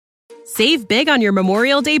Save big on your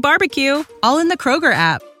Memorial Day barbecue, all in the Kroger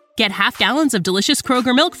app. Get half gallons of delicious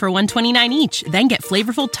Kroger milk for $1.29 each. Then get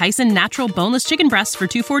flavorful Tyson natural boneless chicken breasts for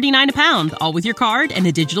 $2.49 a pound, all with your card and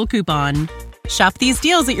a digital coupon. Shop these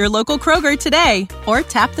deals at your local Kroger today, or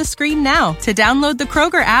tap the screen now to download the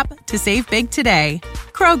Kroger app to save big today.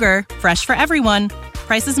 Kroger, fresh for everyone.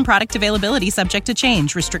 Prices and product availability subject to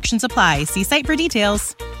change. Restrictions apply. See site for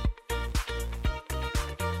details.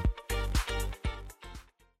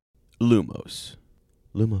 Lumos.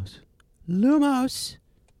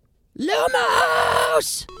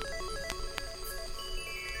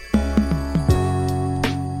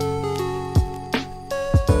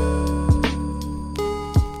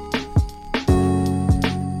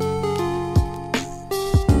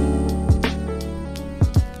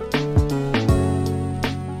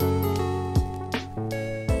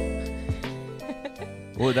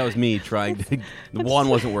 Well, that was me trying to... The one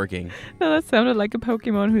wasn't working. No, that sounded like a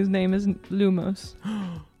Pokemon whose name is Lumos.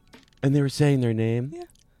 And they were saying their name? Yeah.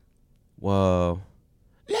 Whoa.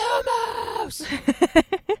 Lumos!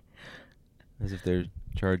 As if they're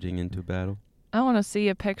charging into battle. I want to see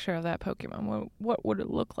a picture of that Pokemon. What would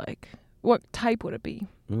it look like? What type would it be?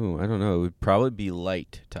 Ooh, I don't know. It would probably be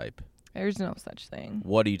light type. There's no such thing.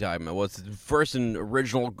 What are you talking about? What's the first and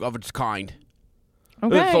original of its kind?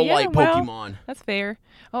 Okay, it's a light Pokemon. Well, that's fair.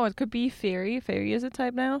 Oh, it could be Fairy. Fairy is a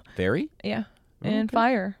type now. Fairy? Yeah. And Okay.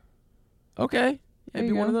 Fire. Okay. Yeah, There be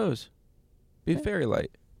you one of go. those. Be a fairy light.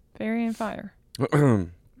 Fairy and Fire.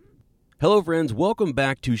 Hello, friends. Welcome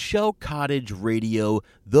back to Shell Cottage Radio,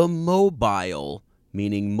 the mobile,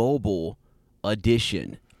 meaning mobile,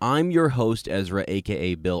 edition. I'm your host, Ezra,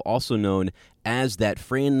 a.k.a. Bill, also known as that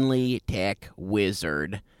friendly tech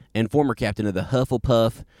wizard and former captain of the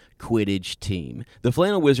Hufflepuff Quidditch team. The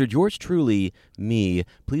flannel wizard, yours truly, me.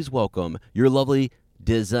 Please welcome your lovely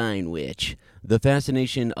design witch, the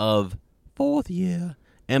fascination of fourth year,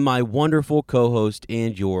 and my wonderful co-host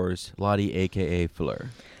and yours, Lottie, a.k.a. Fleur.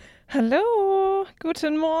 Hallo,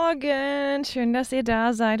 guten Morgen. Schön, dass ihr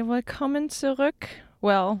da seid. Willkommen zurück.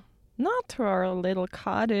 Well, not to our little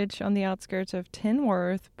cottage on the outskirts of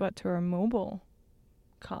Tinworth, but to our mobile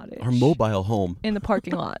cottage. Our mobile home. In the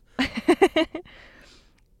parking lot.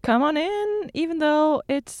 Come on in, even though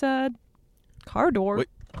it's a car door. Wait.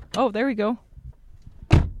 Oh, there we go.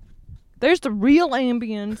 There's the real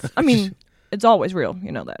ambience. I mean, it's always real,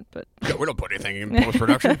 you know that, but... Yeah, we don't put anything in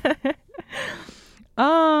post-production.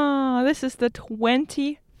 This is the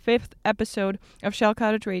 25th episode of Shell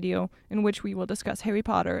Cottage Radio, in which we will discuss Harry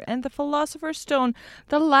Potter and the Philosopher's Stone,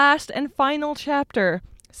 the last and final chapter,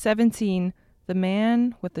 17, The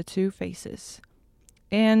Man with the Two Faces.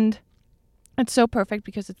 And it's so perfect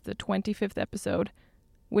because it's the 25th episode,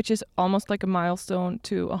 which is almost like a milestone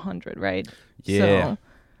to 100, right? Yeah. So,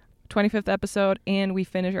 25th episode, and we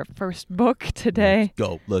finish our first book today.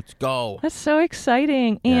 Let's go. That's so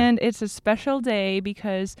exciting. Yeah. And it's a special day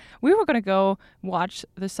because we were going to go watch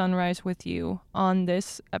the sunrise with you on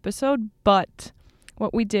this episode, but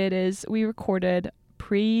what we did is we recorded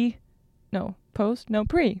pre-episode,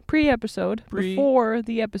 before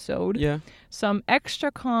the episode, Yeah. some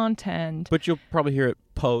extra content. But you'll probably hear it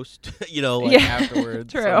post, like Yeah,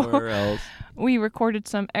 afterwards, true. somewhere else. We recorded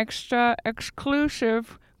some extra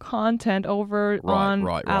exclusive content over on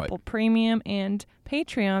right. Apple Premium and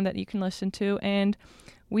Patreon that you can listen to, and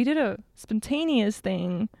we did a spontaneous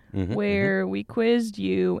thing where we quizzed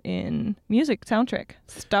you in music soundtrack,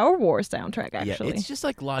 Star Wars soundtrack, actually. Yeah, it's just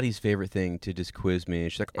like Lottie's favorite thing to just quiz me.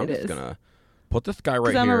 She's like, I'm It just is. going to put this guy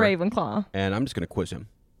right Because here. I'm a Ravenclaw. And I'm just going to quiz him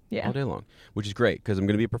Yeah. all day long, which is great because I'm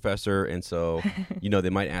going to be a professor. And so, they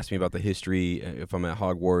might ask me about the history. If I'm at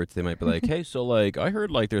Hogwarts, they might be like, hey, so I heard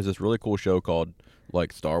there's this really cool show called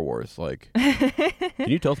Star Wars. Can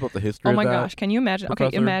you tell us about the history Oh of my that? gosh, can you imagine? Professor?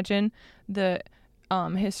 Okay, imagine the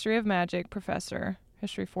history of magic professor.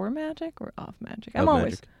 History for magic or of magic? I'm Of always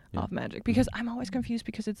magic, yeah. of magic because I'm always confused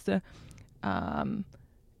because it's the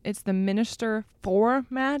minister for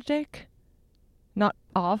magic, not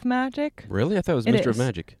of magic. Really? I thought it was It Mr. of is.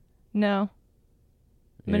 Magic. No,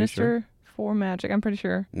 You minister sure? for magic. I'm pretty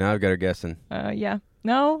sure. Now I've got her guessing. Yeah.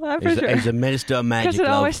 No, I'm pretty sure. He's a minister of magic,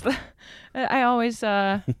 Because love. I always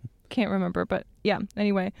can't remember. But yeah.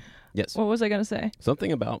 Anyway, Yes. what was I gonna say?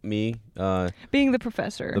 Something about me, Being the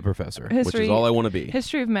professor. the professor, which History- is all I want to be.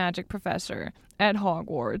 History of Magic professor at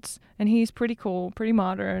Hogwarts, and he's pretty cool, pretty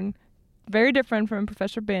modern, very different from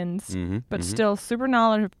Professor Binns, but still super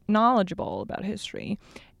knowledgeable about history,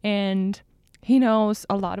 and he knows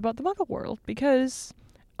a lot about the Muggle world because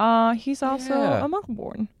He's also Yeah. a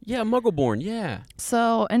Muggle-born. Yeah, Muggle-born, yeah.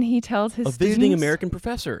 So, and he tells his A students... visiting American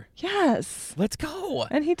professor. Yes. Let's go.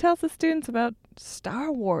 And he tells the students about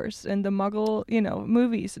Star Wars and the Muggle,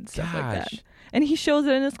 movies and stuff like that. Gosh. And he shows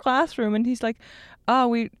it in his classroom, and he's like,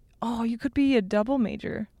 you could be a double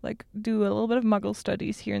major. Like, do a little bit of Muggle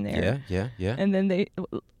studies here and there. Yeah. And then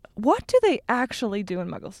what do they actually do in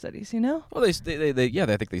Muggle studies, Well, I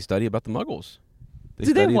think they study about the Muggles.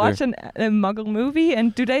 Do they watch a Muggle movie?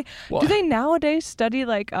 And do they nowadays study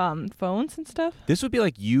like phones and stuff? This would be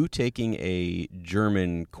like you taking a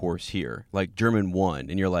German course here, like German 1,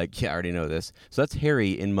 and you're like, yeah, I already know this. So that's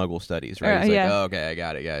Harry in Muggle studies, right? It's like, oh, okay, I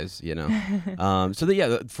got it, guys.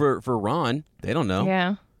 For Ron, they don't know.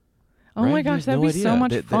 Yeah. Oh right? my gosh, that'd be so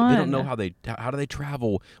much fun. They don't know how do they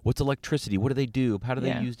travel? What's electricity? What do they do? How do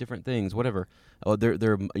they use different things? Whatever. Oh,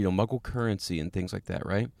 they're Muggle currency and things like that,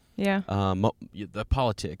 right? Yeah. The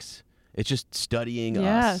politics. It's just studying us.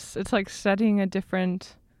 Yes, it's like studying a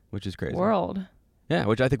different which is crazy. World. Yeah,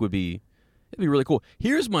 which I think it'd be really cool.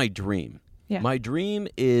 Here's my dream. Yeah. My dream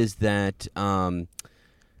is that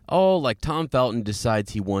like Tom Felton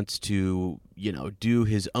decides he wants to, do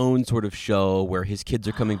his own sort of show where his kids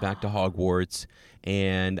are coming back to Hogwarts,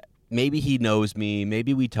 and maybe he knows me,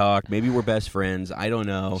 maybe we talk, maybe we're best friends, I don't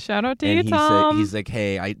know. Shout out to you, Tom. He's like,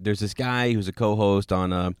 hey, there's this guy who's a co-host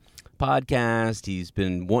on a podcast. He's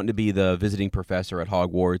been wanting to be the visiting professor at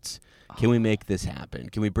Hogwarts. Can we make this happen?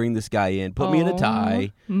 Can we bring this guy in? Put me in a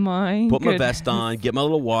tie. Put my vest on. Get my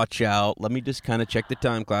little watch out. Let me just kind of check the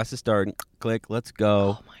time. Class is starting. Click. Let's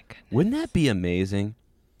go. Oh, my goodness. Wouldn't that be amazing?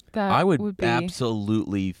 I would be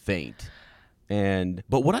absolutely faint.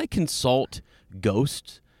 But would I consult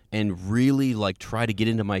ghosts and really try to get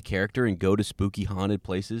into my character and go to spooky haunted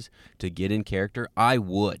places to get in character? I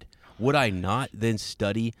would. Would I not then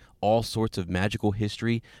study all sorts of magical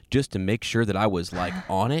history just to make sure that I was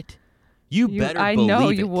on it? You better believe it. I know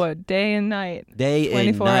you would. Day and night. Day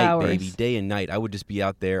and night, hours. baby. Day and night. I would just be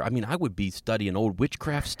out there. I mean, I would be studying old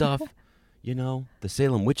witchcraft stuff, the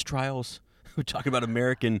Salem witch trials. We're talking about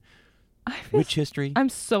American witch history. I'm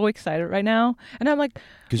so excited right now. And I'm like...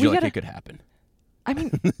 Because you're it could happen. I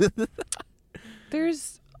mean,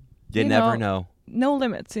 there's... You never know. No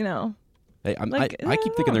limits, Hey, I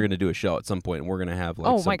keep thinking they're going to do a show at some point, and we're going to have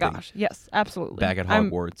oh my gosh, yes, absolutely. Back at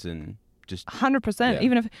Hogwarts and just 100%. Yeah.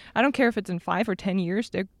 Even if I don't care if it's in 5 or 10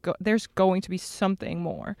 years, there's going to be something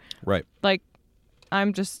more. Right.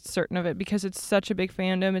 I'm just certain of it because it's such a big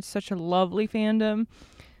fandom. It's such a lovely fandom.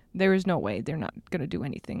 There is no way they're not going to do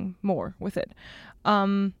anything more with it.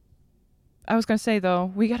 I was going to say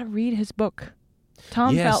though, we got to read his book.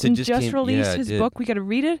 Tom Felton just released his book. We got to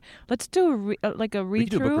read it. Let's do a read-through. We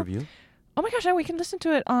can do a book review. Oh my gosh, and we can listen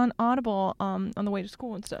to it on Audible on the way to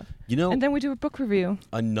school and stuff. And then we do a book review.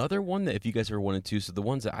 Another one that if you guys ever wanted to, so the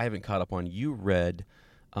ones that I haven't caught up on, you read,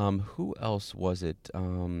 who else was it?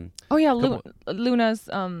 Luna's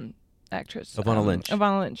actress. Ivana Lynch.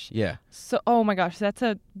 Ivana Lynch. Yeah. So, oh my gosh, that's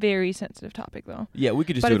a very sensitive topic though. Yeah, we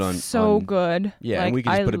could just do it on... But it's good. Yeah, and we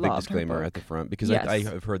could just put a big disclaimer at the front because yes.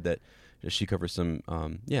 I've heard that she covers some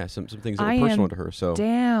things that are personal to her. So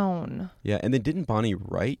down. Yeah, and then didn't Bonnie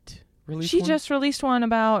Wright release She one? just released one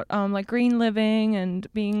about green living and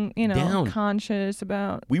being, conscious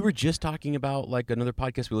about... We were just talking about another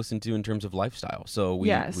podcast we listened to in terms of lifestyle. So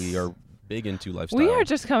we are big into lifestyle. We are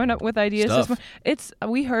just coming up with ideas.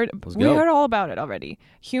 We heard all about it already.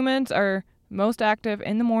 Humans are most active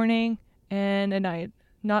in the morning and at night,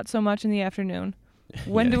 not so much in the afternoon.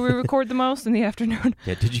 When do we record the most? In the afternoon.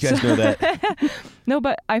 Yeah, did you guys know that? No,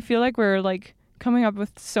 but I feel like we're coming up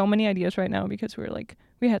with so many ideas right now because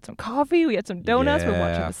we had some coffee, we had some donuts, we're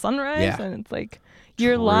watching the sunrise, and it's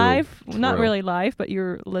you're live, not really live, but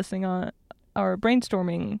you're listening on our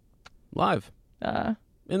brainstorming live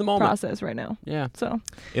in the moment process right now. Yeah. So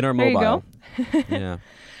in our there mobile. You go. Yeah.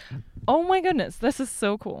 Oh my goodness, this is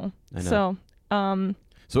so cool. I know.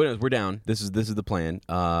 So anyways, we're down. This is the plan.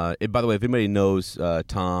 By the way, if anybody knows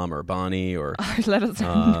Tom or Bonnie or let us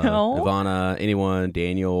know. Ivana, anyone,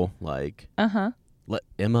 Daniel, let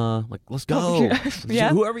Emma, let's go.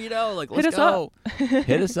 Yeah. Whoever you know, let's go.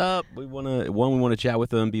 Hit us up. We want to chat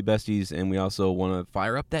with them, be besties, and we also want to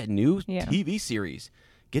fire up that new TV series.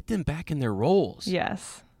 Get them back in their roles.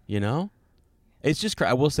 Yes. It's just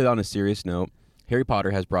I will say on a serious note, Harry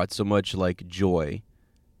Potter has brought so much joy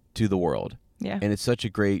to the world. Yeah. And it's such a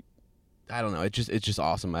great, I don't know, it's just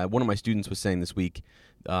awesome. One of my students was saying this week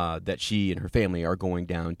that she and her family are going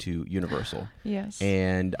down to Universal. Yes.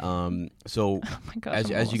 And so oh my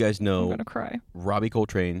gosh, as you guys know, I'm gonna cry. Robbie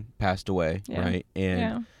Coltrane passed away, right?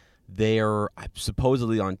 And they're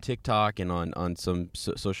supposedly on TikTok and on some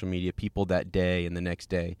social media. People that day and the next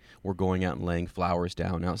day were going out and laying flowers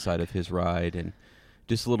down outside of his ride, and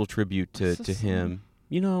just a little tribute to him.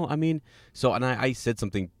 I mean, so, and I said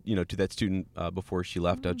something, to that student before she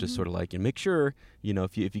left. I was just sort of like, and make sure,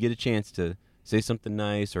 if you get a chance to say something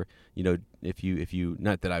nice, or, if you,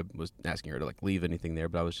 not that I was asking her to like leave anything there,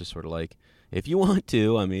 but I was just sort of like, if you want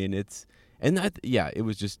to, I mean, it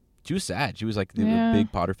was just, she was sad. She was like a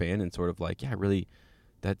big Potter fan, and sort of like, yeah, really,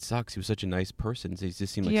 that sucks. He was such a nice person. He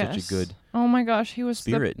just seemed like such a good Oh my gosh, he was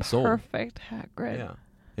spirit and soul. Perfect Hagrid.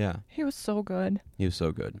 Yeah. He was so good. He was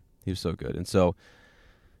so good. And so,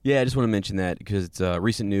 yeah, I just want to mention that because it's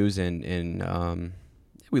recent news, and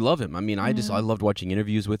we love him. I mean, I loved watching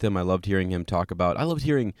interviews with him. I loved hearing him talk about. I loved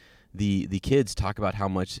hearing the kids talk about how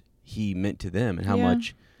much he meant to them and how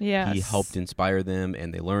much he helped inspire them,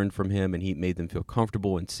 and they learned from him, and he made them feel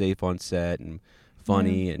comfortable and safe on set and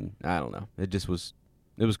funny, and I don't know. It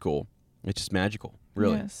was cool. It's just magical,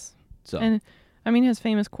 really. Yes. So, and I mean, his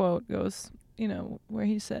famous quote goes, where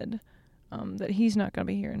he said that he's not going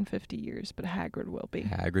to be here in 50 years, but Hagrid will be.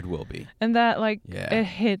 Hagrid will be. And that, it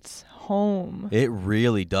hits home. It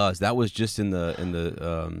really does. That was just in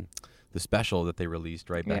the special that they released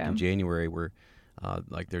back in January, where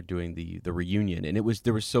they're doing the reunion, and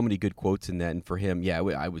there were so many good quotes in that, and for him,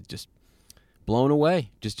 I was just blown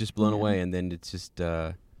away, just blown away, and then it's just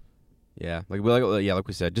like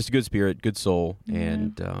we said, just a good spirit, good soul,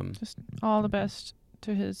 and just all the best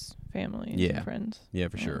to his family and friends. Yeah,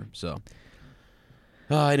 for sure. So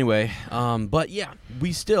anyway, but yeah,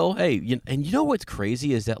 we still, and you know what's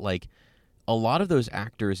crazy is that like a lot of those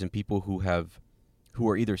actors and people who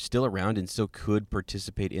are either still around and still could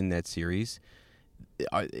participate in that series,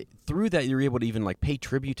 through that you're able to even like pay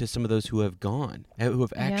tribute to some of those who have gone, who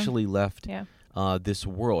have actually left this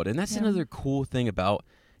world. And that's another cool thing about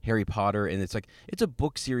Harry Potter, and it's a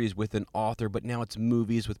book series with an author, but now it's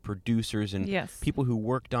movies with producers and people who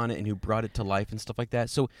worked on it and who brought it to life and stuff like that.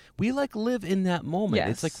 So we live in that moment.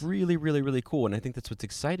 It's really, really, really cool, and I think that's what's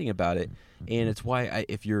exciting about it. And it's why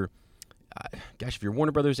if you're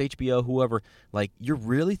Warner Brothers, HBO, whoever, you're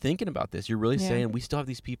really thinking about this. You're really saying we still have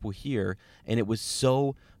these people here, and it was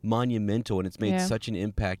so monumental, and it's made such an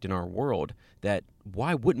impact in our world that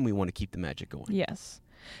why wouldn't we want to keep the magic going? Yes.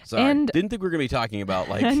 Sorry, didn't think we were going to be talking about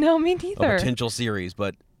no, me neither. A potential series,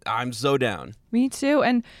 but I'm so down. Me too.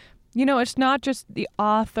 And it's not just the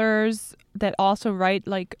authors that also write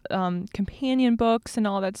companion books and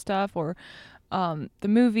all that stuff, or the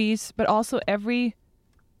movies, but also every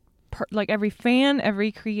fan,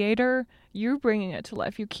 every creator. You're bringing it to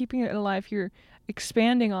life. You're keeping it alive. You're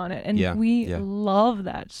expanding on it, and we love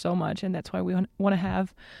that so much. And that's why we want to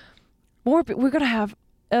have more. We're going to have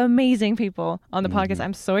amazing people on the podcast.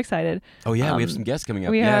 I'm so excited. Oh yeah, we have some guests coming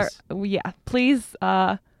up. Please.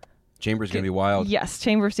 Chamber's gonna be wild. Yes,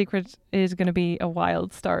 Chamber of Secrets is gonna be a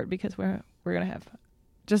wild start because we're gonna have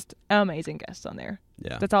just amazing guests on there.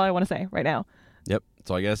 Yeah, that's all I want to say right now. Yep,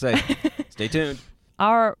 that's all I gotta say. Stay tuned.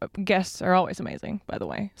 Our guests are always amazing, by the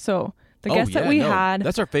way. So the guests that we had,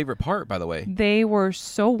 that's our favorite part, by the way. They were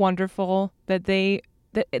so wonderful that they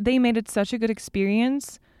made it such a good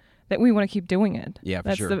experience that we want to keep doing it. Yeah,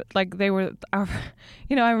 for sure. They were our,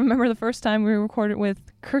 I remember the first time we recorded with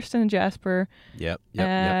Kirsten and Jasper. Yep.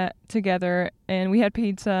 Together, and we had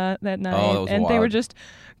pizza that night. Oh, that was and wild. They were just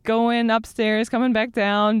going upstairs, coming back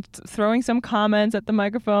down, throwing some comments at the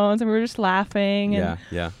microphones, and we were just laughing.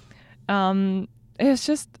 And, it's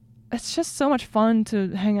just so much fun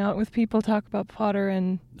to hang out with people, talk about Potter,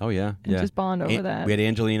 and just bond over that. We had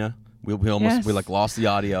Angelina. We almost lost the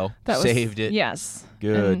audio. Saved it. Yes.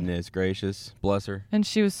 Goodness gracious, bless her. And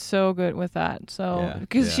she was so good with that. So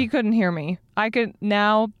because she couldn't hear me, I could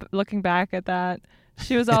now looking back at that.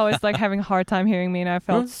 She was always having a hard time hearing me, and I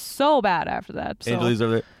felt so bad after that. So. Angelina's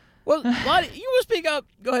over there. Well, you will speak up.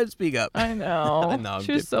 Go ahead and speak up. I know. No,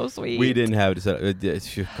 she was so sweet. We didn't have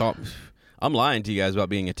to. I'm lying to you guys about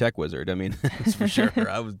being a tech wizard. I mean, that's for sure.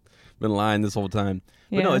 I've been lying this whole time.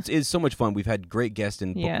 But no, it's so much fun. We've had great guests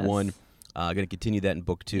in book one. Going to continue that in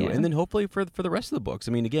book two, and then hopefully for the rest of the books.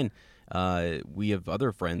 I mean, again, we have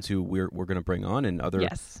other friends who we're going to bring on, and other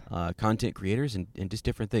content creators, and just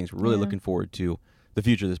different things. We're really looking forward to the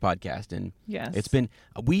future of this podcast. And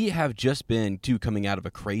we have just been coming out of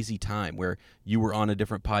a crazy time where you were on a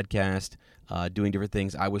different podcast, doing different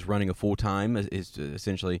things. I was running a full-time,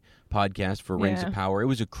 essentially, podcast for Rings of Power. It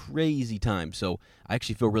was a crazy time. So I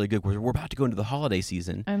actually feel really good. We're about to go into the holiday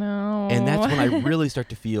season. I know. And that's when I really start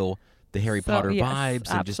to feel the Harry Potter vibes.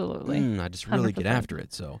 Absolutely. And I just really 100%. Get after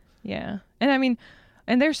it. So yeah. And I mean,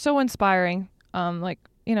 and they're so inspiring.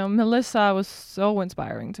 Melissa was so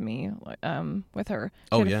inspiring to me with her.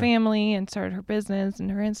 She had a family and started her business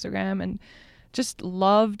and her Instagram and just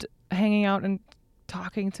loved hanging out and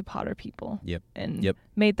talking to Potter people. Yep. And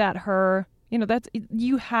made that her,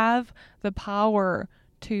 you have the power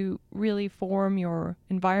to really form your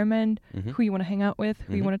environment, who you want to hang out with,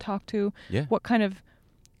 who you want to talk to, what kind of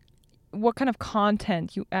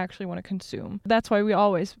content you actually want to consume. That's why we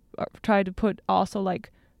always try to put also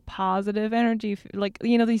like positive energy, like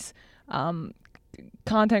these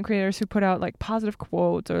content creators who put out like positive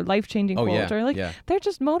quotes or life-changing quotes or like they're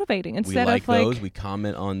just motivating instead we like of like those, we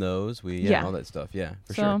comment on those, all that stuff,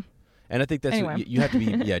 for sure. And I think that's you have to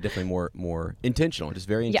be definitely more intentional, just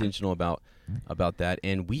very intentional about that.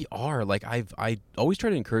 And we are like I always try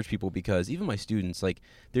to encourage people, because even my students, like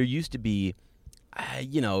there used to be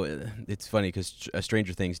it's funny because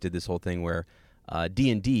Stranger Things did this whole thing where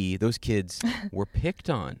D&D, those kids were picked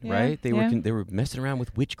on, right? They were messing around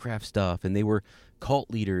with witchcraft stuff, and they were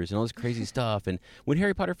cult leaders and all this crazy stuff. And when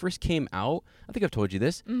Harry Potter first came out, I think I've told you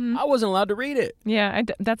this, I wasn't allowed to read it. Yeah,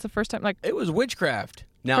 that's the first time. Like it was witchcraft.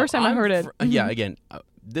 Now, first time I heard it. Again,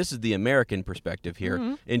 this is the American perspective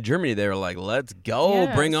here. In Germany, they were like, "Let's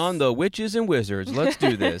go, bring on the witches and wizards. Let's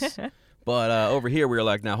do this." But over here, we were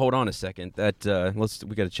like, "Now, hold on a second. We got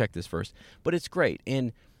to check this first." But it's great,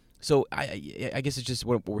 and so I guess it's just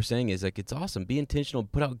what we're saying is like it's awesome. Be intentional,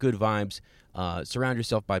 put out good vibes, surround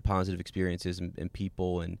yourself by positive experiences and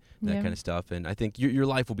people and that kind of stuff. And I think your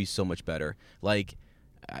life will be so much better. Like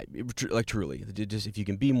truly, just if you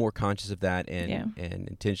can be more conscious of that and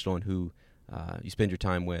intentional in who you spend your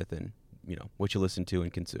time with and what you listen to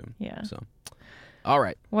and consume. Yeah. So, all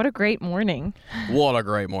right. What a great morning. What a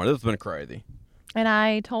great morning. This has been crazy. And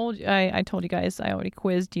I told you guys I already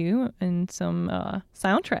quizzed you in some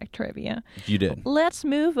soundtrack trivia. You did. Let's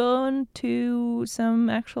move on to some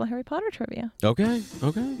actual Harry Potter trivia. Okay.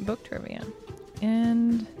 Book trivia.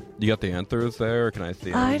 And you got the answers there? Or can I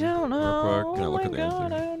see them? I don't know. Real quick? Can I look at the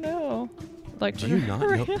answers? I don't know. Like, do you not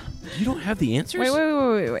know? You don't have the answers?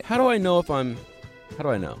 Wait. How do I know?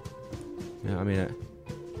 Yeah, I mean,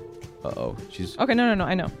 she's... Okay, no,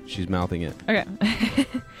 I know. She's mouthing it. Okay.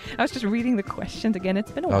 I was just reading the questions again. It's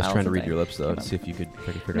been a while. I was trying to read your lips, though, to see if you could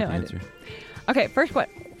figure out the answer. Okay, first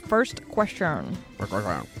question.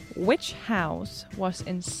 Which house was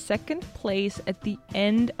in second place at the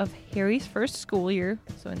end of Harry's first school year,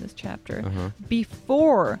 so in this chapter,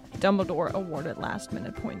 before Dumbledore awarded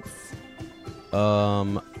last-minute points?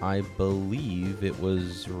 I believe it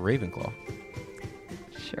was Ravenclaw.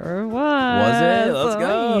 Sure was. Was it? Let's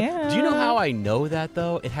go. Yeah. Do you know how I know that,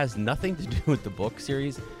 though? It has nothing to do with the book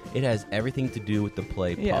series. It has everything to do with the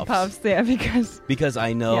play Puffs. Yeah, Puffs, because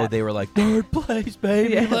I know they were like, third place,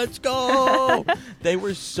 baby, let's go. They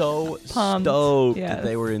were so stoked that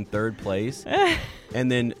they were in third place. And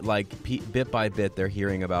then, like, bit by bit, they're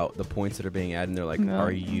hearing about the points that are being added, and they're like,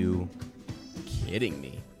 are you kidding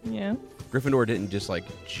me? Yeah. Gryffindor didn't just like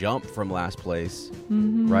jump from last place,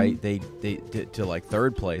 right? They did to like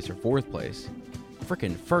third place or fourth place,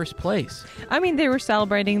 freaking first place. I mean, they were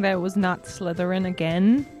celebrating that it was not Slytherin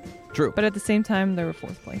again. True, but at the same time, they were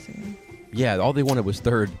fourth place again. Yeah, all they wanted was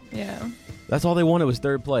third. Yeah, that's all they wanted was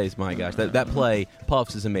third place. My gosh, that play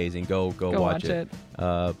Puffs is amazing. Go watch it.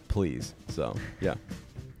 Please. So yeah,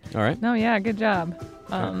 all right. No, yeah, good job.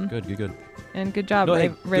 Good. And good job,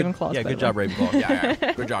 Ravenclaw. Good job, Ravenclaw. Yeah.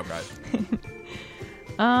 Good job, guys.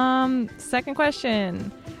 Second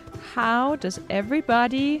question. How does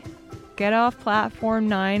everybody get off platform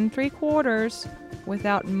 9 3/4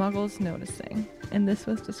 without Muggles noticing? And this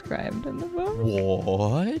was described in the book.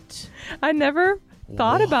 What? I never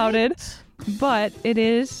thought about it, but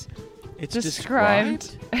it's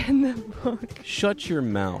described in the book. Shut your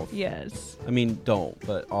mouth. Yes. I mean, don't,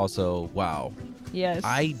 but also, wow. Yes.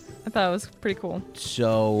 I thought it was pretty cool.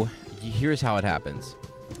 So, here's how it happens.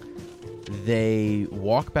 They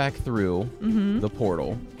walk back through the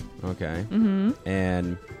portal, okay?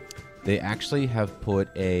 And they actually have put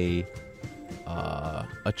a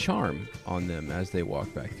charm on them as they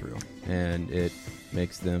walk back through. And it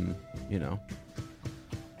makes them,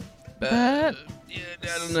 But I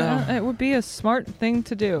don't know. It would be a smart thing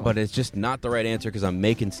to do. But it's just not the right answer because I'm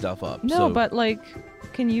making stuff up. No, but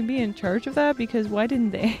can you be in charge of that? Because why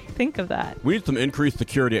didn't they think of that? We need some increased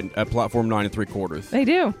security at platform 9 3/4. They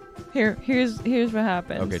do. Here's what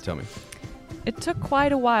happens. Okay, tell me. It took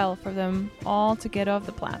quite a while for them all to get off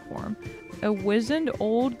the platform. A wizened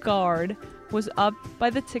old guard was up by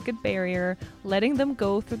the ticket barrier, letting them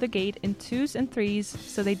go through the gate in 2s and 3s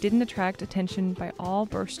so they didn't attract attention by all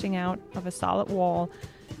bursting out of a solid wall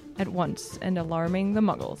at once and alarming the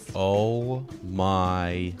Muggles. Oh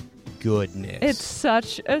my goodness. It's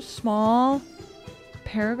such a small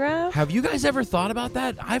paragraph. Have you guys ever thought about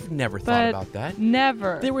that? I've never thought about that.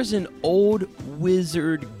 Never. There was an old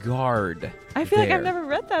wizard guard. I feel like I've never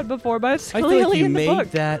read that before, but it's I clearly feel like you in the made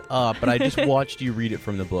book. that up, but I just watched you read it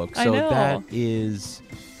from the book. So I know. that is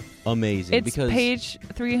amazing. It's because page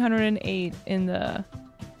 308 in the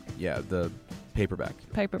the paperback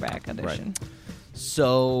edition. Right.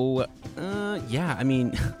 So, I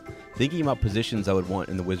mean, thinking about positions I would want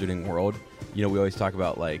in the wizarding world, we always talk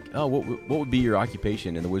about like, oh, what would be your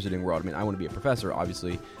occupation in the wizarding world? I mean, I want to be a professor,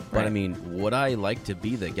 obviously, but Right. I mean, would I like to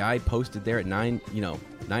be the guy posted there at 9 and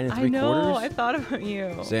 3/4? I know. I thought about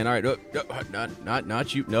you. Saying, all right,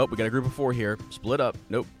 not you. Nope, we got a group of 4 here. Split up.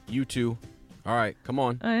 Nope, you 2. All right, come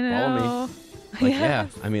on. I know. Follow me. Like,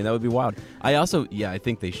 Yes. I mean, that would be wild. I also, I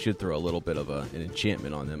think they should throw a little bit of an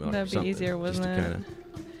enchantment on them. That'd be easier, wouldn't it?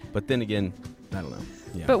 But then again, I don't know.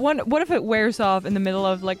 Yeah. But what if it wears off in the middle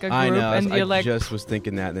of like a group I know. and you're I like, just was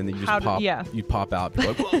thinking that, and then you just How pop. did- yeah. You pop out.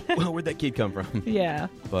 You're like, whoa, where'd that kid come from? yeah.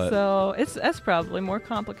 But So that's probably more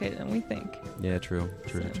complicated than we think. yeah, true.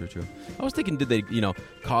 I was thinking, did they,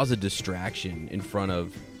 cause a distraction in front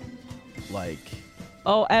of, like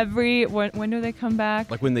Oh, when do they come back?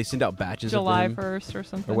 like when they send out batches July of them 1st or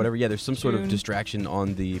something. or whatever? Yeah, there's some sort of June. distraction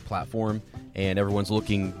on the platform, and everyone's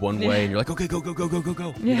looking one way, Yeah. and you're like, okay, go. You know what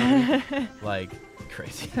I Yeah. mean? Like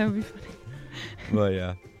crazy. That would be funny. But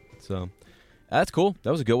yeah, so that's cool. That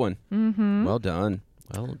was a good one. Mm-hmm. Well done.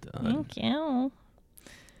 Thank you. All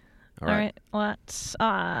All right. right, let's.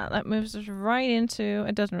 That moves us right into.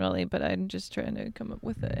 It doesn't really, but I'm just trying to come up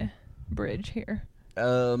with a bridge here.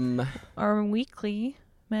 Our weekly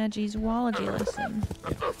Magizoology lesson.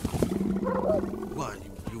 What?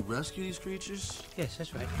 You rescue these creatures? Yes,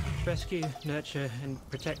 that's right. Rescue, nurture, and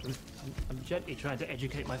protect them. I'm gently trying to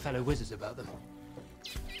educate my fellow wizards about them.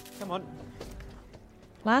 Come on.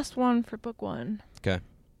 Last one for book 1. Okay.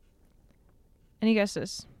 Any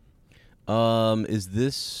guesses? Is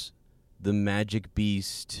this the magic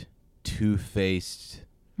beast two-faced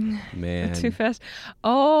man? Too fast.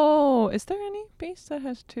 Oh, is there any beast that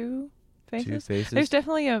has 2 faces? 2 faces? There's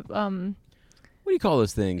definitely a What do you call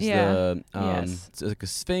those things? Yeah. Yes. It's like a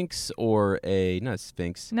sphinx or not a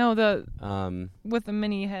sphinx. No, the With the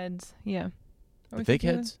mini heads. Yeah. Are the we fake thinking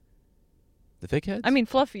of heads? The fake heads? I mean,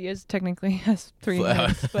 Fluffy is technically has 3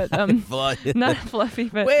 heads, but not Fluffy.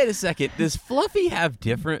 But Wait a second. Does Fluffy have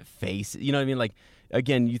different faces? You know what I mean? Like,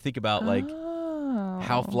 again, you think about like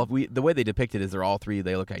how Fluffy. The way they depict it is they're all 3.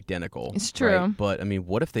 They look identical. It's true. Right? But I mean,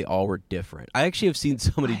 what if they all were different? I actually have seen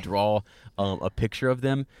somebody draw a picture of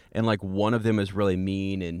them, and like one of them is really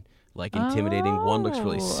mean and like intimidating. One looks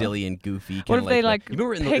really silly and goofy. What if they like you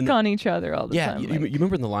remember pick on each other all the yeah, time? you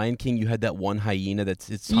remember in The Lion King, you had that one hyena that's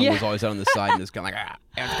its tongue was always out on the side and it's kind of like,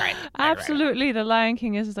 it was great. Absolutely, The Lion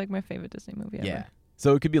King is like my favorite Disney movie ever. Yeah.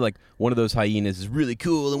 So it could be like one of those hyenas is really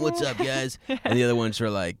cool and what's up, guys? And the other ones are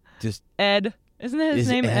like just. Ed. Isn't that his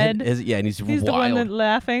Is name? Ed? Ed? Yeah, and he's the wild. one that's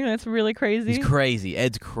laughing. That's really crazy. He's crazy.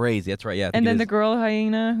 Ed's crazy. That's right. Yeah. I think And it then the is. girl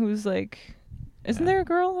hyena who's like, isn't there a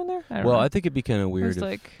girl in there? I don't know. I think it'd be kind of weird Who's if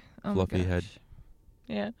like, oh my Fluffy had gosh.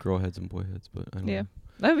 Yeah. girl heads and boy heads, but I don't Yeah. know.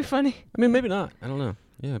 That'd be funny. I mean, maybe not. I don't know.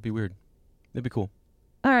 Yeah, it'd be weird. It'd be cool.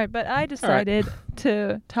 All right, but I decided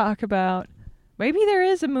to talk about maybe there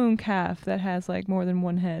is a moon calf that has like more than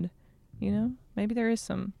one head. You know? Maybe there is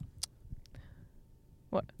some.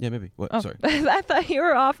 What? Yeah, maybe. What? Oh, Sorry. I thought you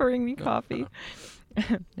were offering me coffee.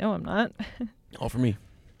 No, I'm not. All for me.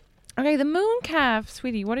 Okay, the moon calf,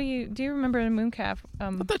 sweetie. Do you remember the moon calf?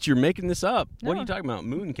 I thought you were making this up. What are No. you talking about?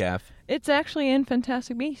 Moon calf. It's actually in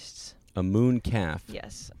Fantastic Beasts. A moon calf.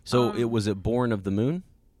 Yes. So was it born of the moon?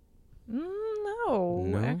 No,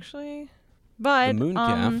 No? actually. But The moon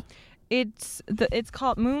calf. It's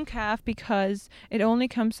called moon calf because it only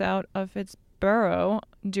comes out of its burrow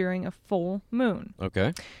during a full moon.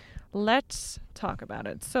 Okay. Let's talk about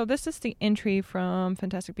it. So this is the entry from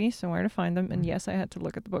Fantastic Beasts and Where to Find Them. And yes, I had to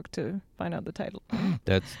look at the book to find out the title.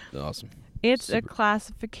 That's awesome. It's a Super.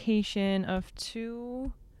 classification of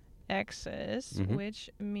 2 X's, Mhm. which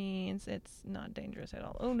means it's not dangerous at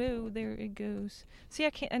all. Oh no, there it goes. See,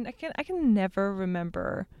 I can never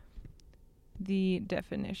remember the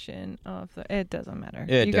definition of the. It doesn't matter.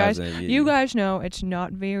 It you doesn't. Guys, you guys know it's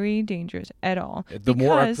not very dangerous at all. The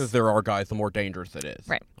more because X's there are, guys, the more dangerous it is.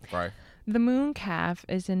 Right. Okay. The moon calf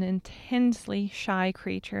is an intensely shy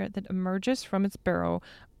creature that emerges from its burrow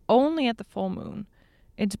only at the full moon.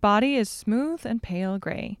 Its body is smooth and pale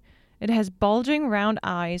gray. It has bulging round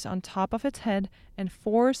eyes on top of its head and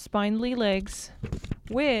 4 spindly legs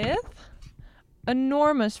with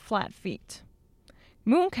enormous flat feet.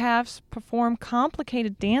 Moon calves perform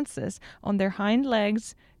complicated dances on their hind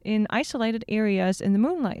legs in isolated areas in the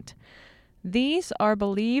moonlight. These are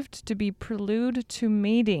believed to be prelude to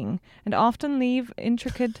mating and often leave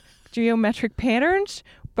intricate geometric patterns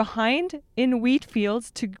behind in wheat fields,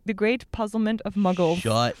 to the great puzzlement of muggles.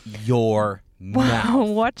 Shut your mouth.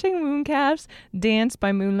 Watching mooncalves dance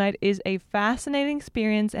by moonlight is a fascinating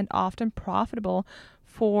experience and often profitable,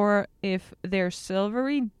 for if their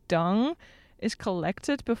silvery dung is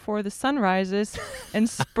collected before the sun rises and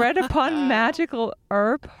spread upon magical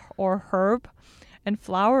herb and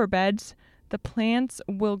flower beds, the plants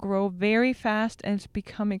will grow very fast and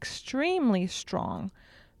become extremely strong.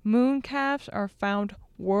 Mooncalves are found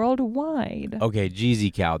worldwide. Okay,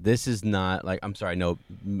 Jeezy cow. This is not like, I'm sorry, no,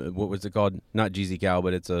 what was it called? Not Jeezy cow,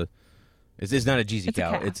 but it's not a Jeezy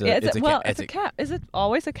cow. It's a calf. Is it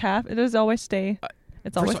always a calf? It does always stay.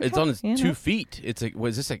 It's always a calf. It's on its 2 feet. It's like,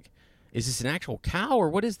 is this an actual cow or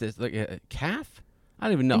what is this? Like a calf? I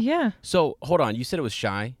don't even know. Yeah. So hold on. You said it was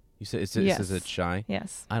shy. You said it Yes. says it's shy.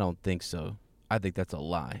 Yes. I don't think so. I think that's a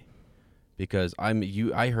lie, because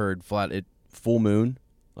I heard full moon,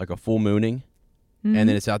 like a full mooning, and then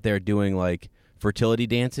it's out there doing like fertility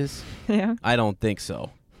dances. Yeah. I don't think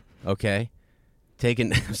so. Okay,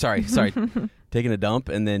 taking taking a dump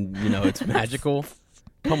and then it's magical.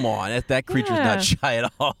 Come on, that creature's not shy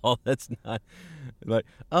at all. That's not like,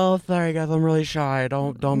 oh, sorry guys, I'm really shy.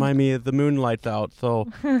 Don't mind me. The moonlight's out, so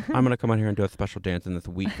I'm gonna come out here and do a special dance in this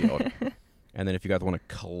wheat field. And then if you guys want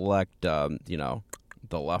to collect, the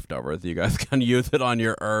leftovers, you guys can use it on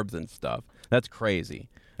your herbs and stuff. That's crazy.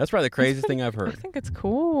 That's probably the craziest thing I've heard. I think it's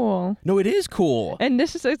cool. No, it is cool. And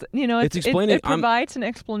this is, It's explaining. It provides an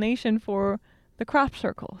explanation for the crop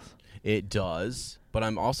circles. It does, but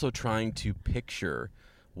I'm also trying to picture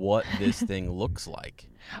what this thing looks like.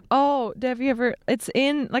 Oh, have you ever? It's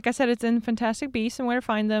in, like I said, it's in Fantastic Beasts and Where to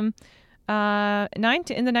Find Them. In the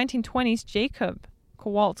 1920s, Jacob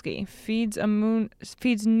Kowalski feeds Newt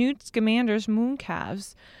Scamander's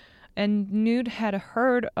mooncalves, and Newt had a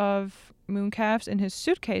herd of mooncalves in his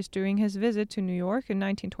suitcase during his visit to New York in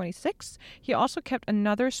 1926. He also kept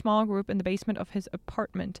another small group in the basement of his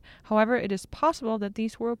apartment. However, it is possible that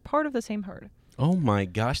these were part of the same herd. Oh my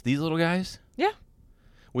gosh, these little guys? Yeah.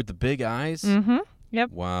 With the big eyes? Mm-hmm. Yep.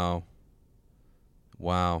 Wow.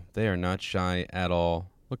 They are not shy at all.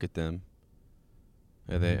 Look at them.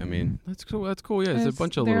 That's cool. That's cool. Yeah, there's a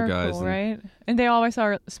bunch of little guys. Cool, right? And they always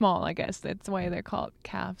are small, I guess. That's why they're called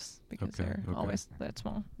calves, because they're always that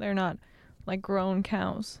small. They're not like grown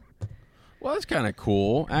cows. Well, that's kind of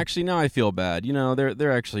cool. Actually, now I feel bad.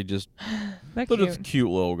 They're actually just they're just cute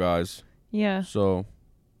little guys. Yeah. So,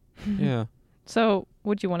 yeah. So,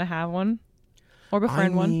 would you want to have one or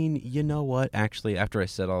befriend one? I mean, you know what? Actually, after I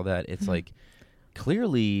said all that, it's like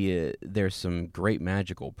clearly there's some great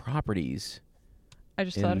magical properties. I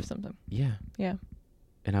just thought of something. Yeah. Yeah.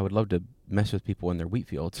 And I would love to mess with people in their wheat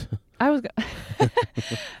fields. I was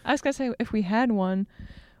gonna say, if we had one,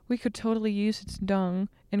 we could totally use its dung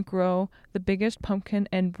and grow the biggest pumpkin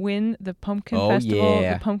and win the pumpkin festival,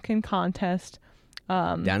 the pumpkin contest.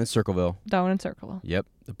 Down in Circleville. Yep,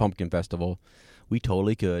 the pumpkin festival. We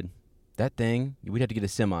totally could. That thing, we'd have to get a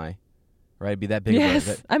semi, right? It'd be that big.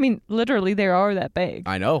 Yes, I mean, literally, they are that big.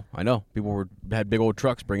 I know. People had big old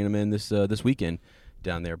trucks bringing them in this weekend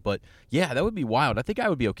down there. But yeah, that would be wild. I think I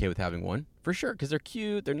would be okay with having one for sure, because they're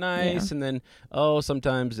cute, they're nice, and then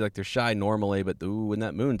sometimes like they're shy normally, but when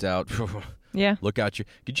that moon's out, yeah, look out!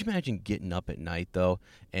 Could you imagine getting up at night though,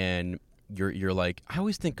 and you're like, I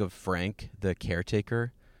always think of Frank, the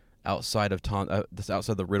caretaker, outside of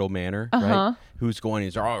outside the Riddle Manor, right? Who's going?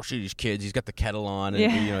 He's these kids. He's got the kettle on,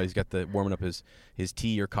 and he's got the warming up his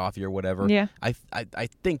tea or coffee or whatever. Yeah, I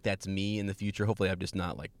think that's me in the future. Hopefully, I'm just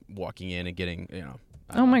not like walking in and getting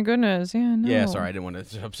Oh my goodness! Yeah, no. Yeah, sorry, I didn't want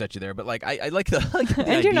to upset you there, but like I like the and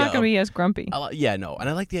idea you're not gonna be as grumpy. Yeah, no, and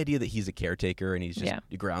I like the idea that he's a caretaker and he's just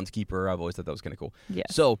a groundskeeper. I've always thought that was kind of cool. Yeah.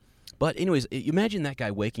 So, but anyways, you imagine that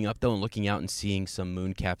guy waking up though and looking out and seeing some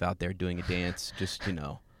mooncalf out there doing a dance, just in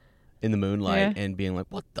the moonlight, and being like,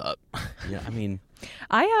 "What the?" Yeah, I mean,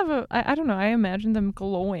 I don't know. I imagine them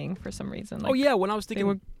glowing for some reason. Like, when I was thinking,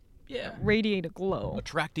 they would radiate a glow,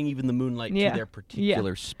 attracting even the moonlight to their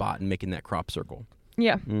particular spot and making that crop circle.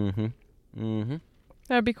 Yeah. Mm-hmm. Mm-hmm.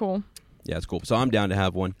 That'd be cool. Yeah, it's cool. So I'm down to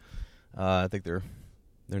have one. I think they're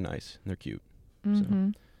nice. They're cute.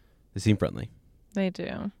 Mm-hmm. So they seem friendly. They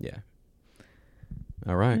do. Yeah.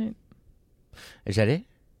 All right. Is that it?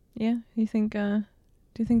 Yeah. You think? Do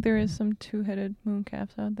you think there is some two-headed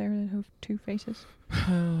mooncalves out there that have two faces?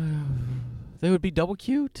 They would be double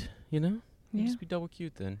cute. They'd just be double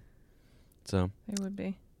cute then. So they would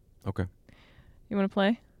be. Okay. You want to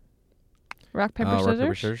play? Rock, paper, scissors? Rock,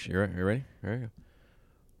 paper, scissors. You ready? All right.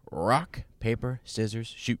 Rock, paper, scissors,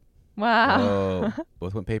 shoot. Wow. Whoa.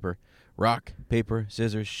 Both went paper. Rock, paper,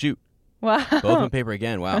 scissors, shoot. Wow. Both went paper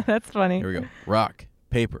again. Wow. That's funny. Here we go. Rock,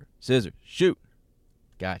 paper, scissors, shoot.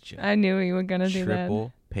 Gotcha. I knew you were going to do that.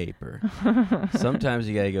 Triple paper. Sometimes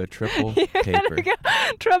you got to go triple You're paper. gonna go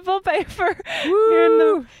triple paper.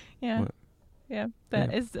 Woo! Yeah. What? Yeah.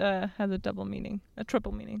 That is has a double meaning. A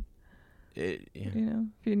triple meaning. Yeah. You know,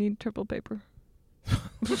 if you need triple paper.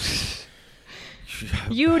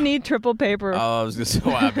 You need triple paper. Oh, I was going to say,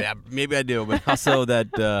 well, maybe I do, but also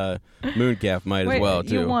that mooncalf might Wait, as well,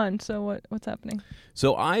 too. You won, so what's happening?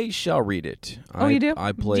 So I shall read it. You do?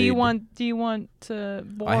 I played. Do you want to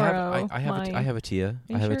borrow I have a Tia.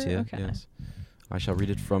 You I have a sure? Tia. Okay. Yes. I shall read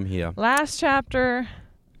it from here. Last chapter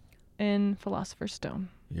in Philosopher's Stone.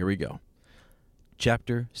 Here we go.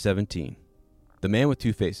 Chapter 17. The Man with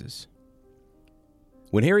Two Faces.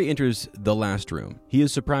 When Harry enters the last room, he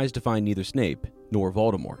is surprised to find neither Snape nor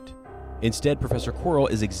Voldemort. Instead, Professor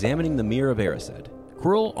Quirrell is examining the Mirror of Erised.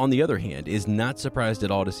 Quirrell, on the other hand, is not surprised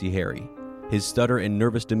at all to see Harry. His stutter and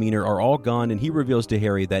nervous demeanor are all gone, and he reveals to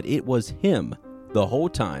Harry that it was him, the whole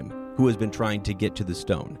time, who has been trying to get to the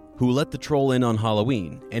stone, who let the troll in on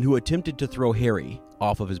Halloween, and who attempted to throw Harry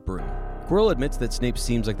off of his broom. Quirrell admits that Snape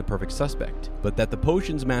seems like the perfect suspect, but that the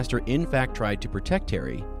potions master in fact tried to protect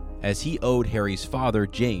Harry, as he owed Harry's father,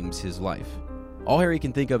 James, his life. All Harry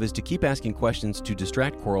can think of is to keep asking questions to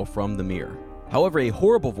distract Quirrell from the mirror. However, a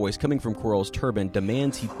horrible voice coming from Quirrell's turban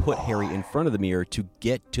demands he put Harry in front of the mirror to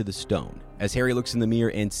get to the stone. As Harry looks in the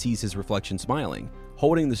mirror and sees his reflection smiling,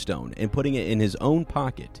 holding the stone and putting it in his own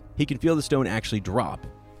pocket, he can feel the stone actually drop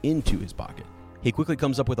into his pocket. He quickly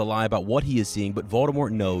comes up with a lie about what he is seeing, but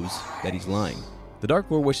Voldemort knows that he's lying. The Dark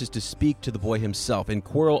Lord wishes to speak to the boy himself, and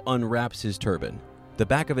Quirrell unwraps his turban. The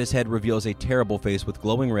back of his head reveals a terrible face with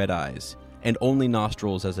glowing red eyes, and only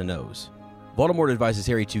nostrils as a nose. Voldemort advises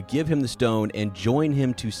Harry to give him the stone and join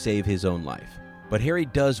him to save his own life. But Harry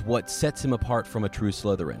does what sets him apart from a true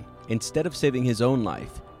Slytherin. Instead of saving his own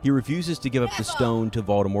life, he refuses to give up the stone to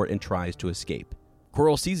Voldemort and tries to escape.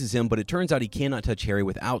 Quirrell seizes him, but it turns out he cannot touch Harry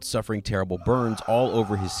without suffering terrible burns all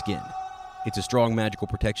over his skin. It's a strong magical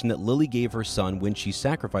protection that Lily gave her son when she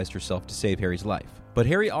sacrificed herself to save Harry's life. But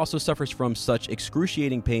Harry also suffers from such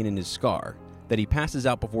excruciating pain in his scar that he passes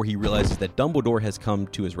out before he realizes that Dumbledore has come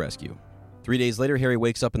to his rescue. 3 days later, Harry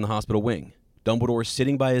wakes up in the hospital wing. Dumbledore is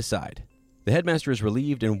sitting by his side. The headmaster is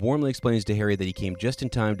relieved and warmly explains to Harry that he came just in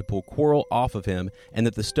time to pull Quirrell off of him and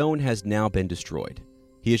that the stone has now been destroyed.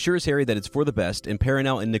 He assures Harry that it's for the best, and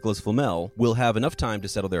Perenelle and Nicholas Flamel will have enough time to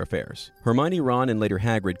settle their affairs. Hermione, Ron, and later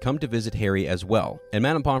Hagrid come to visit Harry as well, and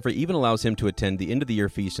Madame Pomfrey even allows him to attend the end-of-the-year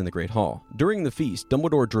feast in the Great Hall. During the feast,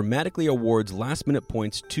 Dumbledore dramatically awards last-minute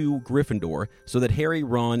points to Gryffindor so that Harry,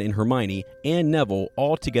 Ron, and Hermione, and Neville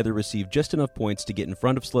all together receive just enough points to get in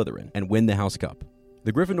front of Slytherin and win the House Cup.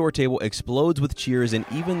 The Gryffindor table explodes with cheers, and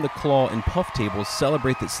even the Claw and Puff tables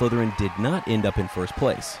celebrate that Slytherin did not end up in first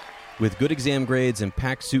place. With good exam grades and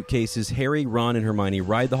packed suitcases, Harry, Ron, and Hermione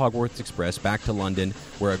ride the Hogwarts Express back to London,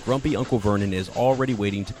 where a grumpy Uncle Vernon is already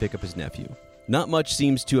waiting to pick up his nephew. Not much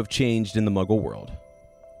seems to have changed in the Muggle world.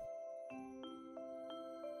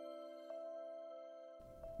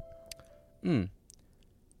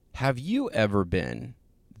 Have you ever been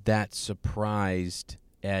that surprised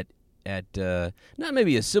at not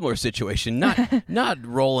maybe a similar situation, not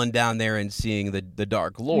rolling down there and seeing the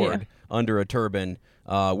Dark Lord under a turban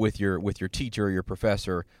with your teacher or your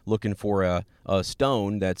professor looking for a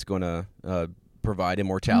stone that's going to provide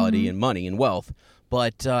immortality and money and wealth.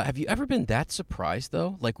 But have you ever been that surprised,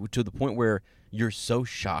 though? Like, to the point where you're so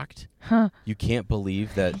shocked you can't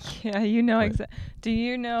believe that... Yeah, you know exactly. Do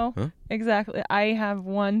you know exactly? I have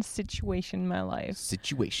one situation in my life.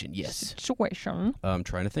 Situation, yes. Situation. I'm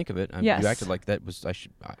trying to think of it. Yes. You acted like that was...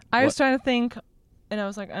 I was trying to think, and I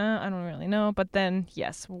was like, I don't really know. But then,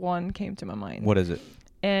 yes, one came to my mind. What is it?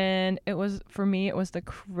 And it was, for me, it was the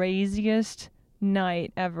craziest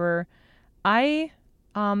night ever. I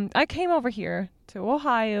came over here to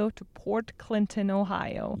Ohio, to Port Clinton,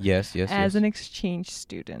 Ohio. Yes. As an exchange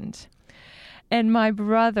student. And my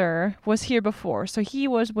brother was here before, so he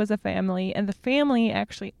was with a family, and the family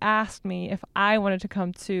actually asked me if I wanted to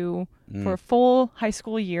come to for a full high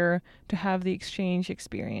school year to have the exchange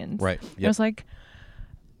experience. Right. Yep. I was like,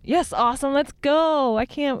 yes, awesome, let's go. I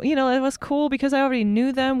can't, it was cool because I already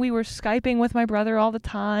knew them. We were Skyping with my brother all the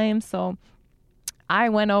time, so I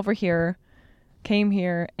went over here, came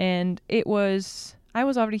here, and I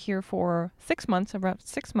was already here for 6 months, about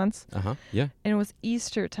 6 months. Yeah. And it was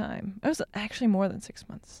Easter time. It was actually more than 6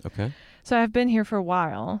 months. Okay. So I've been here for a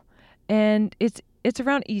while, and it's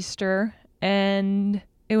around Easter, and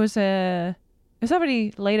it was a It's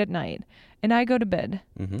already late at night, and I go to bed.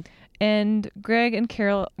 Mm-hmm. And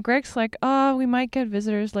Greg's like, oh, we might get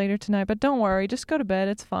visitors later tonight, but don't worry, just go to bed.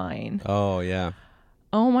 It's fine. Oh, yeah.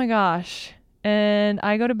 Oh my gosh. And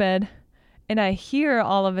I go to bed, and I hear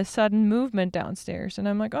all of a sudden movement downstairs. And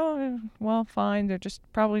I'm like, oh, well, fine. They're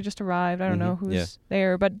probably just arrived. I don't know who's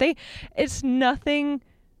there. But it's nothing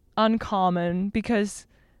uncommon because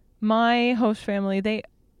my host family, they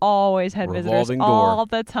always had visitors Revolving door. all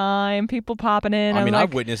the time. People popping in. I mean, like,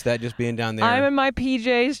 I've witnessed that just being down there. I'm in my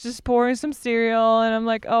PJs just pouring some cereal, and I'm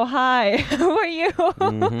like, oh, hi, who are you?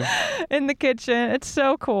 In the kitchen. It's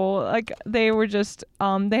so cool. Like, they were just,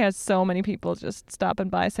 they had so many people just stopping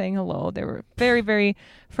by saying hello. They were very, very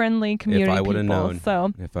friendly community people. If I would have known.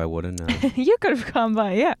 So. If I would have known. You could have come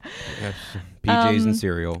by, yeah. Yes. PJs and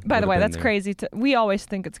cereal. By the way, that's crazy. We always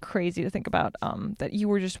think it's crazy to think about that you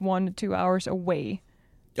were just 1 to 2 hours away.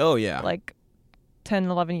 Oh, yeah. Like 10,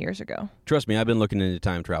 11 years ago. Trust me, I've been looking into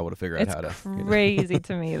time travel to figure out how to... It's crazy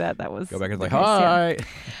to me that was... Go back and like, hi! Yeah.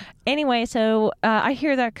 Anyway, so I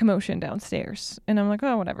hear that commotion downstairs. And I'm like,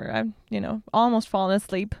 oh, whatever. I'm, almost falling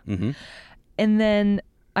asleep. Mm-hmm. And then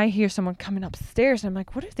I hear someone coming upstairs. And I'm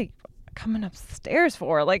like, what are they coming upstairs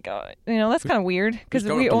for? Like, that's kind of weird. Because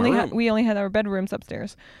we only had our bedrooms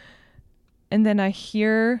upstairs. And then I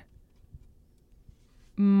hear...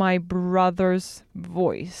 my brother's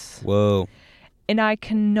voice. Whoa. And I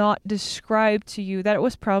cannot describe to you that it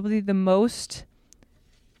was probably the most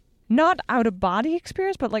not out of body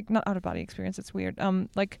experience, but like not out of body experience, it's weird.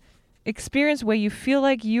 Like experience where you feel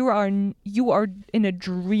like you are in a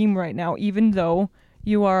dream right now, even though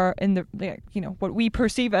you are in the what we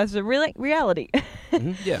perceive as a reality.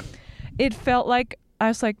 Mm-hmm. Yeah. It felt like I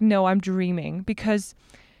was like, no, I'm dreaming, because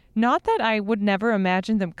not that I would never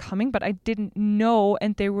imagine them coming, but I didn't know.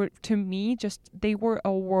 And they were, to me, they were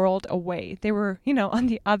a world away. They were, on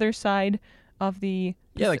the other side of the...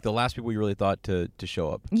 Yeah, like the last people you really thought to show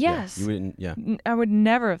up. Yes. Yeah, you wouldn't, yeah. I would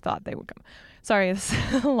never have thought they would come. Sorry, it's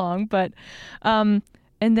long, but... and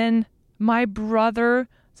then my brother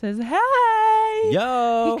says, hey!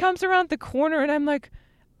 Yo! He comes around the corner, and I'm like,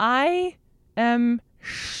 I am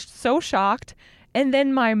so shocked. And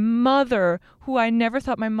then my mother, who I never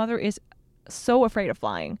thought, my mother is so afraid of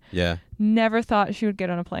flying. Yeah. Never thought she would get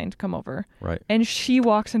on a plane to come over. Right. And she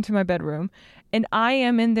walks into my bedroom, and I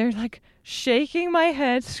am in there like shaking my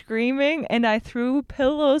head, screaming, and I threw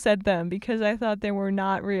pillows at them because I thought they were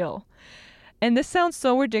not real. And this sounds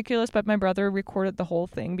so ridiculous, but my brother recorded the whole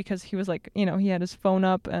thing because he was like, he had his phone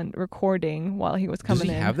up and recording while he was coming in.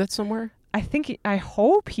 Does he have that somewhere? I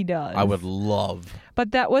hope he does. I would love.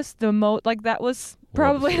 But that was that was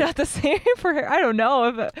probably not the same for her. I don't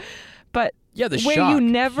know but yeah, the where shock. you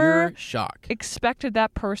never Pure shock. expected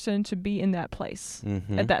that person to be in that place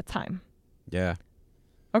at that time. Yeah.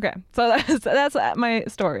 Okay, so that's my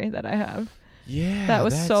story that I have. Yeah, that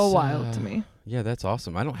was so wild to me. Yeah, that's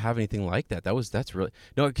awesome. I don't have anything like that. That's really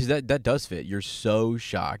no, because that does fit. You're so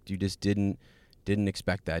shocked. You just didn't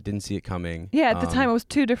expect that. Didn't see it coming. Yeah, at the time it was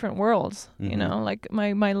two different worlds. Like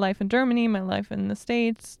my life in Germany, my life in the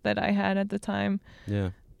States that I had at the time. Yeah.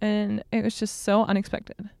 And it was just so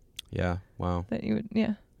unexpected. Yeah. Wow. That you would.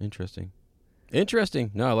 Yeah. Interesting.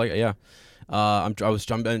 No, I like it. Yeah. I'm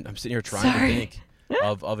sitting here trying to think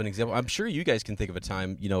of an example. I'm sure you guys can think of a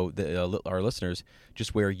time, our listeners,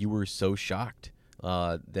 just where you were so shocked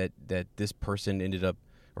that this person ended up,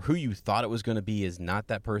 or who you thought it was going to be is not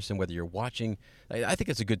that person, whether you're watching. I think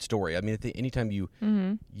it's a good story. I mean, anytime you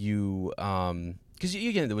because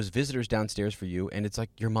again, there was visitors downstairs for you, and it's like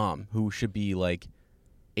your mom, who should be like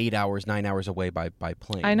 8 hours, 9 hours away by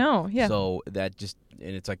plane. I know, yeah. So that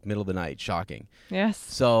and it's like middle of the night, shocking. Yes.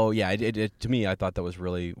 So yeah, it to me, I thought that was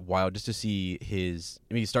really wild just to see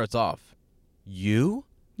he starts off, you,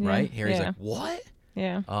 right? Harry's like, what?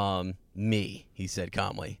 Yeah. Me, he said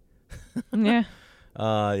calmly. Yeah.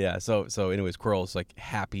 Yeah. So anyways, Quirrell's like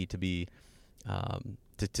happy to be,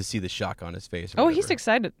 to see the shock on his face. Oh, he's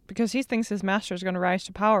excited because he thinks his master is going to rise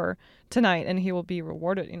to power tonight, and he will be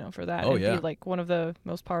rewarded, for that. Oh, and yeah. be like one of the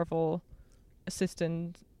most powerful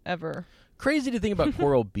assistants ever. Crazy to think about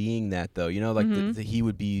Quirrell being that, though. Like he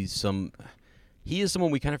would be he is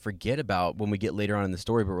someone we kind of forget about when we get later on in the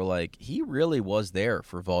story, but we're like, he really was there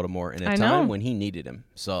for Voldemort in a time when he needed him.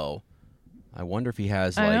 So I wonder if he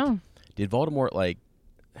has, did Voldemort,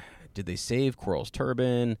 did they save Quirrell's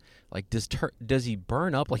turban? Like, does he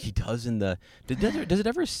burn up like he does in the... Does it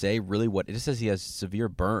ever say really what... It just says he has severe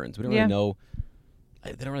burns. We don't really know...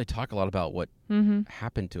 They don't really talk a lot about what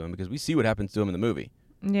happened to him, because we see what happens to him in the movie.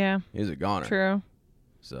 Yeah. He's a goner. True.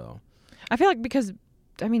 So... I feel like because,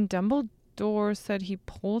 Dumbledore said he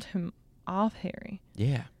pulled him off Harry.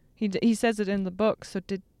 Yeah. He says it in the book. So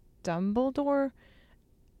did Dumbledore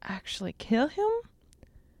actually kill him?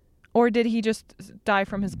 Or did he just die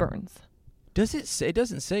from his burns? Does it say? It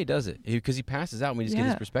doesn't say, does it? Because he passes out and we just get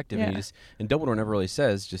his perspective. And Dumbledore never really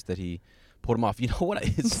says, just that he pulled him off. You know what?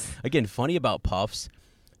 It's, again, funny about Puffs.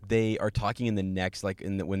 They are talking in the next, like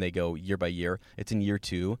when they go year by year. It's in year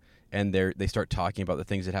 2. And they start talking about the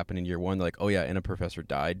things that happened in year 1. They're like, oh, yeah, and a professor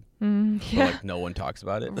died. But, like, no one talks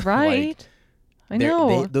about it. Right. Like, I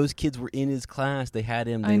know. Those kids were in his class. They had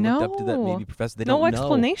him. They looked up to that maybe professor. They don't know. No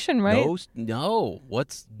explanation, right? No.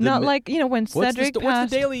 What's not like, when Cedric passed. What's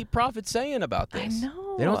the Daily Prophet saying about this? I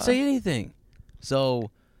know. They don't say anything. So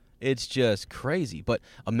it's just crazy. But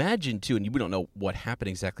imagine, too, and we don't know what happened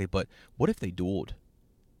exactly, but what if they dueled?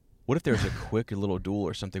 What if there's a quick little duel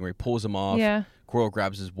or something where he pulls him off? Yeah. Quirrell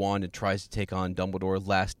grabs his wand and tries to take on Dumbledore,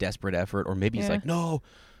 last desperate effort. Or maybe he's like, no,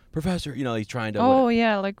 Professor. He's trying to. Oh,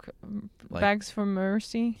 like begs for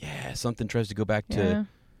mercy. Yeah, something tries to go back to.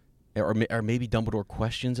 Or maybe Dumbledore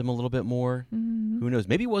questions him a little bit more. Mm-hmm. Who knows?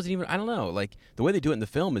 Maybe he wasn't even. I don't know. Like, the way they do it in the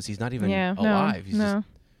film is he's not even alive.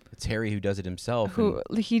 It's Harry who does it himself.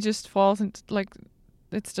 He just falls into, like,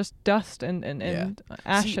 it's just dust and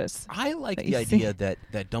ashes. See, I like the idea that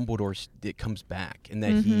Dumbledore it comes back and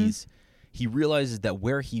that he realizes that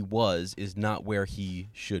where he was is not where he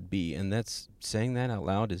should be. And that's saying that out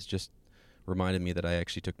loud is just reminded me that I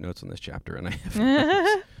actually took notes on this chapter and I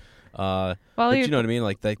have but you know what I mean?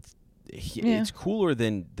 Like it's cooler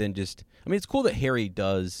than just it's cool that Harry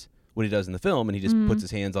does what he does in the film and he just puts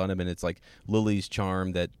his hands on him and it's like Lily's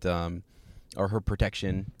charm that or her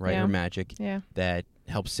protection, right? Her magic that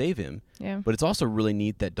helps save him. Yeah. But it's also really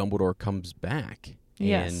neat that Dumbledore comes back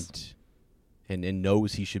and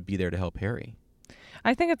knows he should be there to help Harry.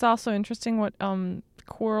 I think it's also interesting what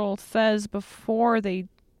Quirrell says before they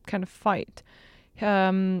kind of fight.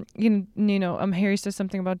 Harry says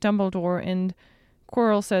something about Dumbledore and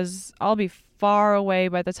Quirrell says, I'll be far away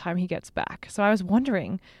by the time he gets back. So I was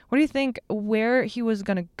wondering, what do you think where he was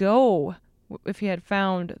going to go if he had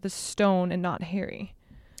found the stone and not Harry?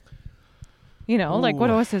 Like what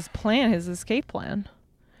was his plan, his escape plan?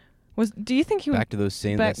 Do you think he would back to those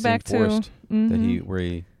same forest that where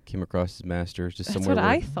he came across his master? Just that's somewhere what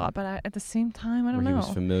I thought, but at the same time, I don't know. He was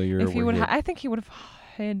familiar. If he would, I think he would have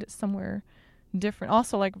hid somewhere different.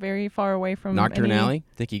 Also, like very far away from Nocturne Alley.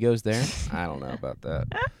 Think he goes there? I don't know about that,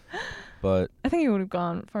 but I think he would have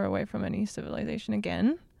gone far away from any civilization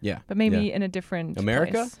again. Yeah, but maybe in a different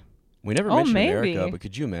America. Place. We never mentioned America, but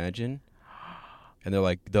could you imagine? And they're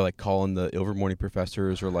like calling the Ilvermorny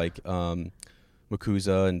professors or like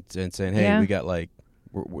Makuza and saying, hey, we got like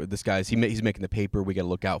this guy's he's making the paper. We got to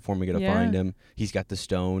look out for him. We got to find him. He's got the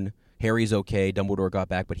stone. Harry's okay. Dumbledore got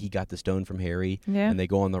back, but he got the stone from Harry. Yeah. And they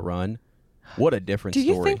go on the run. What a different story.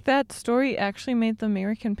 Do you think that story actually made the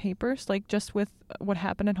American papers, like just with what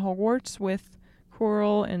happened at Hogwarts with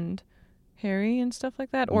Quirrell and Harry and stuff like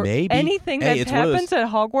that? Or maybe anything that happens at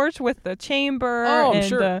Hogwarts with the chamber and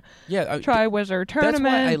the Triwizard Tournament.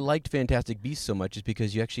 That's why I liked Fantastic Beasts so much, is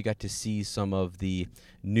because you actually got to see some of the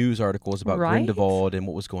news articles about Grindelwald and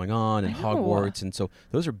what was going on in Hogwarts. And so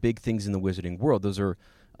those are big things in the wizarding world. Those are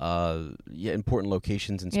important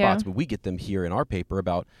locations and spots, but we get them here in our paper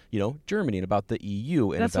about, Germany and about the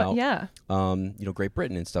EU and Great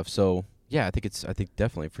Britain and stuff. So I think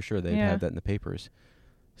definitely for sure they'd have that in the papers.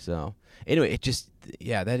 So anyway, it's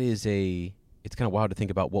kind of wild to think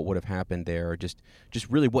about what would have happened there, just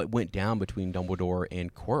really what went down between Dumbledore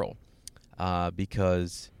and Quirrell.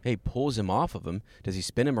 Because, hey, pulls him off of him. Does he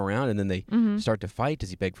spin him around and then they start to fight? Does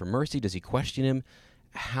he beg for mercy? Does he question him?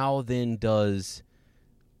 How then does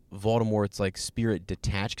Voldemort's like spirit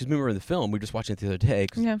detach? Because remember in the film, we were just watching it the other day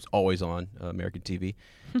because it's always on American TV.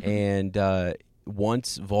 And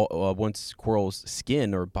once Quirrell's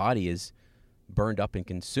skin or body is burned up and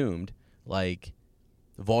consumed, like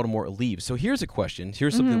Voldemort leaves. So here's a question.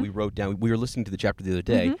 Here's something that we wrote down. We were listening to the chapter the other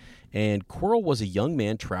day, and Quirrell was a young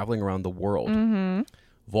man traveling around the world.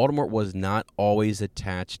 Voldemort was not always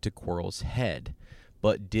attached to Quirrell's head,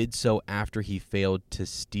 but did so after he failed to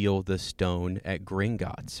steal the stone at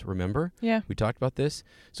Gringotts. Remember? Yeah. We talked about this.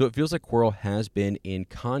 So it feels like Quirrell has been in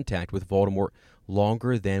contact with Voldemort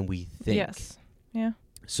longer than we think. Yes. Yeah.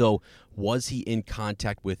 So was he in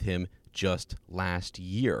contact with him just last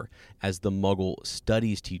year as the Muggle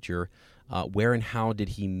studies teacher? Where and how did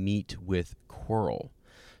he meet with Quirrell?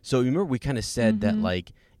 So remember we kind of said that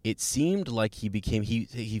like it seemed like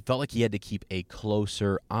he felt like he had to keep a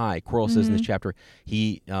closer eye. Quirrell says in this chapter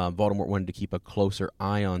Voldemort wanted to keep a closer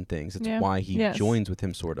eye on things. That's why he joins with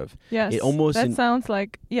him, sort of. Yes, that sounds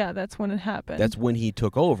like that's when it happened. That's when he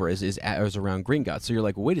took over, is around Gringotts. So you're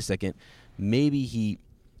like, well, wait a second, maybe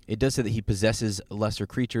it does say that he possesses lesser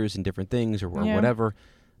creatures and different things or Yeah. whatever,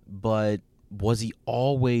 but was he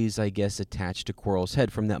always, I guess, attached to Quirrell's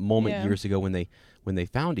head from that moment Yeah. years ago when they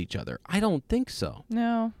found each other? I don't think so.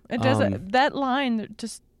 No, it doesn't. That line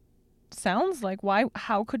just sounds like why?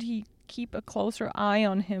 How could he keep a closer eye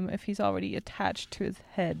on him if he's already attached to his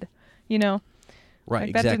head? You know, Right,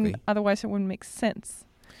 like that exactly. didn't, otherwise, it wouldn't make sense.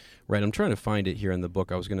 Right, I'm trying to find it here in the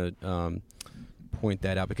book. I was going to point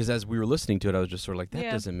that out because as we were listening to it, I was just sort of like, that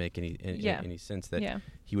Yeah. doesn't make any sense that Yeah.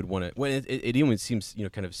 he would want to. Well, it even seems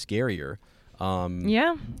kind of scarier.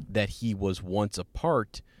 Yeah. That he was once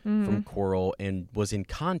apart from Quirrell and was in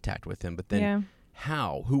contact with him, but then Yeah.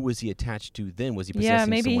 how? Who was he attached to then? Was he Yeah, possessing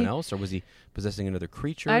maybe- someone else, or was he possessing another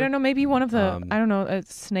creature? I don't know. Maybe one of the Um, I don't know, a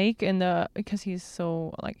snake in the, because he's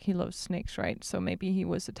so like he loves snakes, right? So maybe he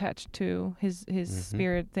was attached to his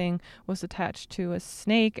spirit thing was attached to a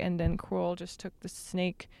snake, and then Quirrell just took the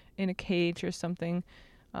snake in a cage or something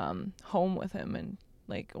home with him, and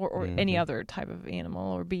like or any other type of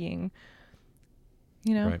animal or being.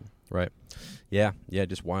 You know, Right. Yeah,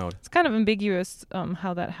 just wild. it's kind of ambiguous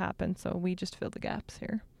how that happened. So we just fill the gaps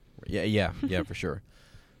here. Yeah, for sure.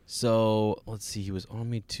 So let's see. He was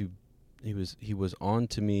on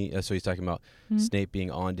to me. So he's talking about Snape being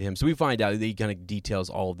on to him. So we find out that he kind of details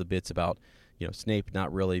all of the bits about Snape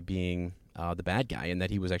not really being the bad guy and that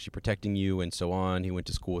he was actually protecting you and so on. He went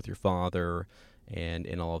to school with your father and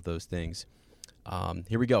all of those things.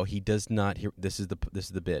 Here we go. He does not. This is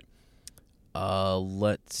the bit.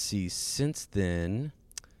 Let's see. Since then,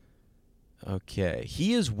 okay.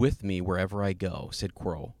 He is with me wherever I go, said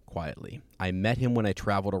Quirrell quietly. I met him when I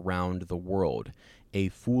traveled around the world. A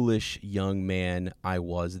foolish young man I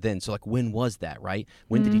was then. So, like, when was that, right?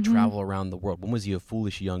 When did he travel around the world? When was he a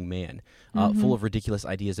foolish young man? Full of ridiculous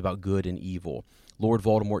ideas about good and evil. Lord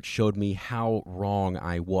Voldemort showed me how wrong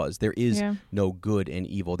I was. There is no good and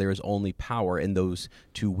evil. There is only power in those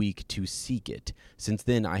too weak to seek it. Since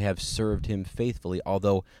then, I have served him faithfully,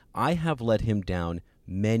 although I have let him down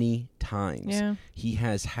many times. Yeah. He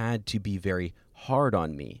has had to be very hard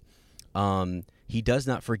on me. He does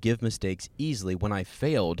not forgive mistakes easily. When I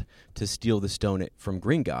failed to steal the stone from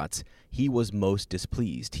Gringotts, he was most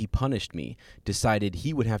displeased. He punished me, decided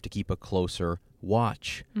he would have to keep a closer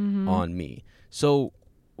watch on me. So,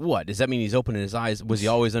 what? Does that mean he's opening his eyes? Was he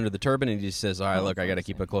always under the turban and he just says, all right, look, I got to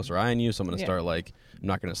keep a closer eye on you, so I'm going to start, like, I'm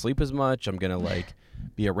not going to sleep as much. I'm going to, like,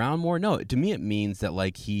 be around more? No, to me it means that,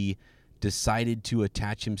 like, he decided to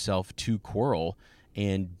attach himself to Quirrell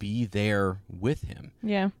and be there with him.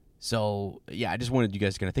 Yeah. So, yeah, I just wanted you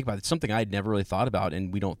guys to kind of think about it. It's something I'd never really thought about,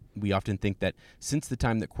 and we often think that since the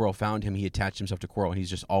time that Quirrell found him, he attached himself to Quirrell, and he's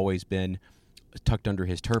just always been tucked under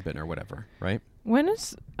his turban or whatever, right? When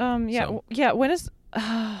is when is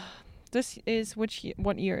this is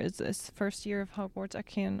what year is this? First year of Hogwarts? I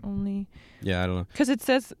can only I don't know. because it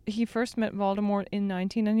says he first met Voldemort in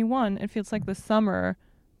 1991. It feels like the summer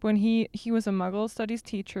when he was a Muggle studies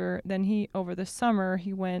teacher. Then over the summer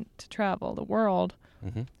he went to travel the world,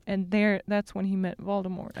 and that's when he met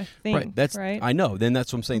Voldemort. I think. Right. That's right. I know. Then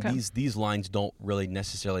that's what I'm saying. Okay. These lines don't really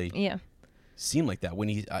necessarily seem like that. When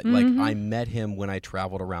he like I met him when I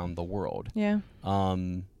traveled around the world. Yeah.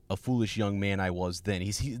 A foolish young man I was then.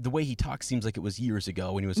 The way he talks seems like it was years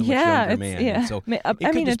ago when he was a much Yeah. younger man. Yeah. And so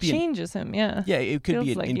It changes him. Yeah. Yeah, it could be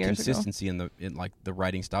Feels an like years ago. inconsistency in the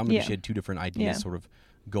writing style. Maybe Yeah. she had two different ideas sort of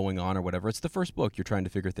going on or whatever. It's the first book. You're trying to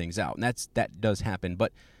figure things out, and that does happen.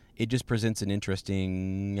 But it just presents an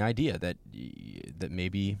interesting idea that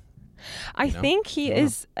maybe. I think he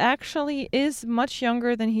is much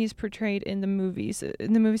younger than he's portrayed in the movies.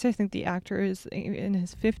 In the movies, I think the actor is in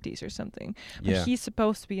his 50s or something. But he's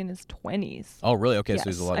supposed to be in his 20s. Oh, really? Okay, yes, so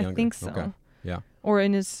he's a lot younger. I think so. Okay. Yeah. Or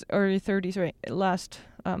in his early 30s or last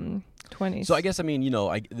 20s. So I guess,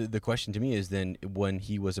 the question to me is then when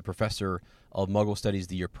he was a professor of Muggle studies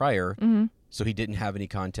the year prior, so he didn't have any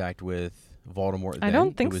contact with Voldemort then. I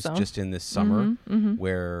don't think so. It was just in this summer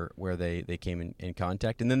where they came in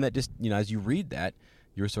contact. And then that just, as you read that,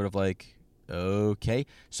 you're sort of like, okay.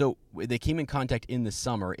 So they came in contact in the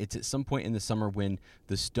summer. It's at some point in the summer when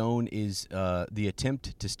the stone is, the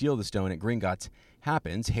attempt to steal the stone at Gringotts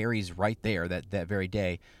happens. Harry's right there that very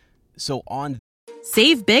day. So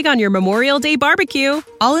Save big on your Memorial Day barbecue,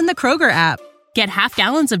 all in the Kroger app. Get half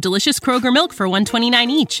gallons of delicious Kroger milk for $1.29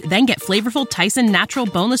 each. Then get flavorful Tyson natural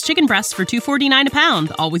boneless chicken breasts for $2.49 a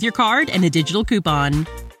pound, all with your card and a digital coupon.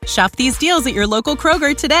 Shop these deals at your local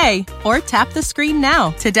Kroger today, or tap the screen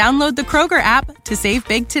now to download the Kroger app to save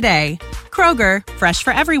big today. Kroger, fresh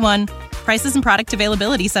for everyone. Prices and product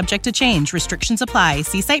availability subject to change. Restrictions apply.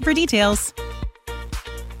 See site for details.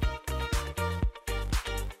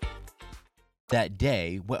 that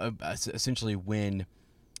day, essentially when,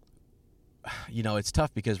 it's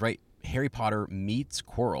tough because, right, Harry Potter meets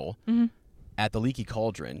Quirrell at the Leaky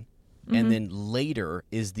Cauldron, and then later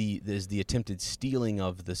is the attempted stealing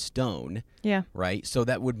of the stone. Yeah. Right? So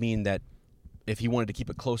that would mean that if he wanted to keep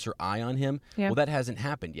a closer eye on him, well, that hasn't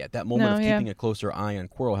happened yet. That moment of keeping a closer eye on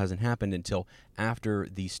Quirrell hasn't happened until after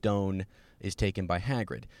the stone is taken by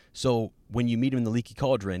Hagrid. So when you meet him in the Leaky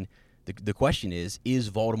Cauldron, the question is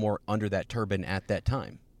Voldemort under that turban at that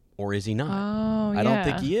time? Or is he not? Oh, I don't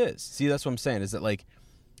think he is. See, that's what I'm saying, is that, like,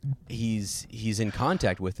 he's in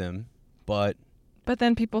contact with him, but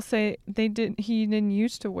then people say he didn't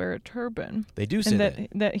used to wear a turban. They do say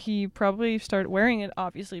and that he probably started wearing it,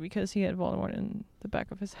 obviously, because he had Voldemort in the back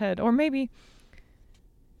of his head. Or maybe...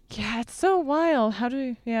 Yeah, it's so wild. How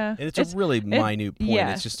do... Yeah. And it's a really minute point.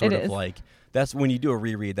 Yeah, it's just sort of like... That's when you do a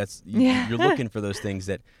reread, you're looking for those things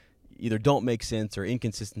that either don't make sense or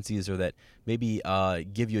inconsistencies, or that maybe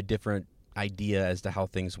give you a different idea as to how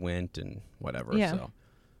things went and whatever. Yeah. So,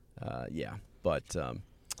 But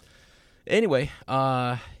anyway,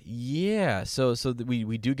 So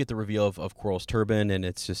we do get the reveal of Quirrell's turban, and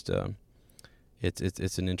it's just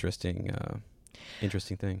it's an interesting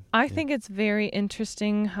thing. I think it's very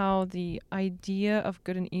interesting how the idea of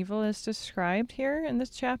good and evil is described here in this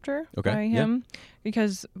chapter by him,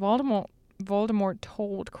 because Voldemort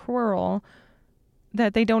told Quirrell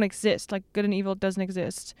that they don't exist, like good and evil doesn't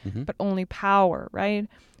exist, but only power, right?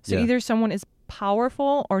 So either someone is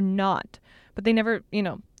powerful or not, but they never,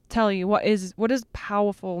 tell you what does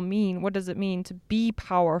powerful mean? What does it mean to be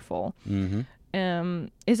powerful?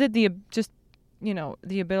 Is it the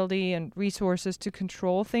ability and resources to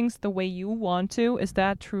control things the way you want to? Is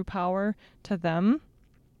that true power to them?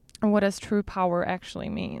 Or what does true power actually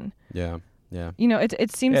mean? Yeah. Yeah.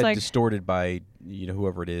 It seems like distorted by,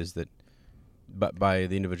 whoever it is that, but by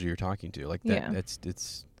the individual you're talking to. Like that,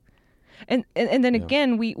 it's. And then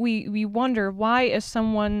again, we wonder, why is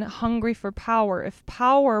someone hungry for power? If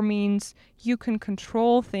power means you can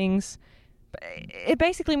control things, it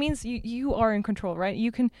basically means you are in control, right?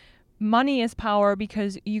 Money is power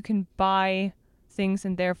because you can buy things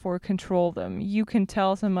and therefore control them. You can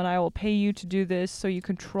tell someone, I will pay you to do this, so you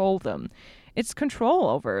control them. It's control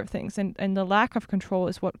over things, and the lack of control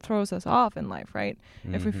is what throws us off in life, right?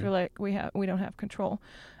 If we feel like we don't have control.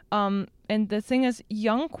 And the thing is,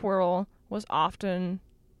 young Quirrell was often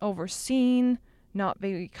overseen, not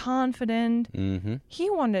very confident. He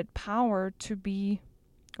wanted power to be,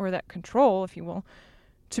 or that control, if you will,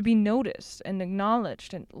 to be noticed and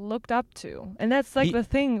acknowledged and looked up to. And that's like the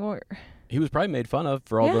thing where he was probably made fun of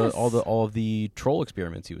for all of the troll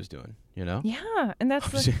experiments he was doing, Yeah, and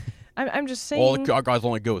that's I'm just saying, all the guys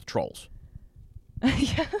only go with trolls.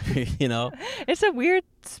 Yeah. It's a weird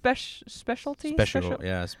specialty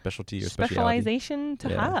or specialization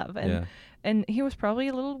to have, and he was probably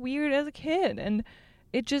a little weird as a kid, and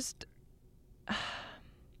it just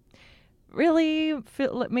really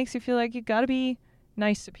makes you feel like you gotta be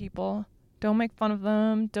nice to people. Don't make fun of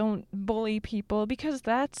them. Don't bully people, because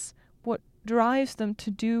that's what drives them to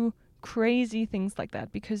do crazy things like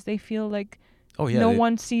that, because they feel like no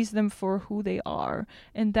one sees them for who they are,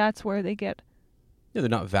 and that's where they get they're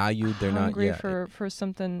not valued. They're not hungry for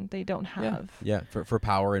something they don't have. Yeah, for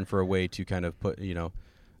power and for a way to kind of put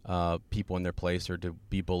people in their place, or to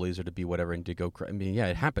be bullies, or to be whatever, and to go.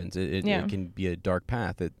 It happens. It can be a dark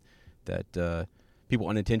path that people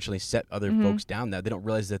unintentionally set other folks down. That they don't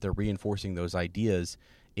realize that they're reinforcing those ideas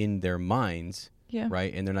in their minds. Yeah.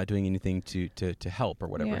 Right, and they're not doing anything to help or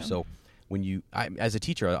whatever. Yeah. So when as a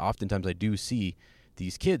teacher, oftentimes I do see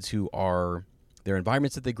these kids who are their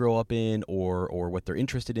environments that they grow up in, or what they're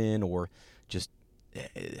interested in, or just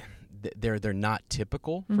they're not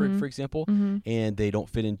typical, for example, and they don't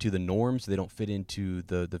fit into the norms. They don't fit into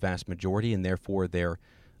the vast majority, and therefore they're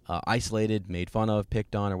isolated, made fun of,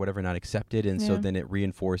 picked on, or whatever, not accepted. And so then it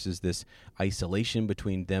reinforces this isolation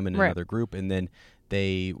between them and another group, and then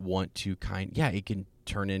they want to it can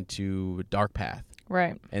turn into a dark path.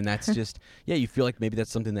 Right. And that's just, you feel like maybe that's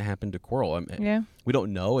something that happened to Quirrell. We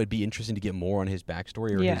don't know. It'd be interesting to get more on his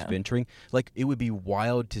backstory or his venturing. Like, it would be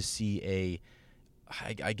wild to see a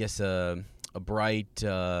bright,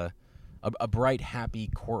 happy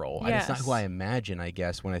Quirrell. Yes. It's not who I imagine, I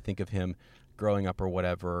guess, when I think of him growing up or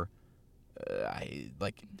whatever.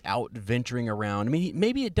 Out venturing around. I mean,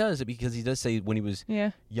 maybe it does, because he does say when he was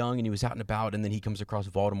young and he was out and about, and then he comes across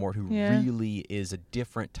Voldemort, who really is a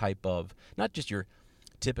different type of, not just your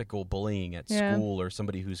typical bullying at school, or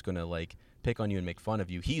somebody who's going to pick on you and make fun of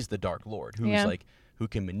you. He's the Dark Lord, who's who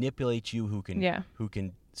can manipulate you, who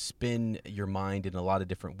can spin your mind in a lot of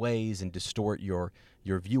different ways and distort your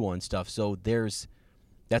view on stuff. So that's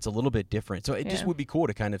a little bit different. So it just would be cool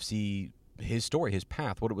to kind of see his story, his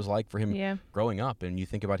path, what it was like for him growing up. And you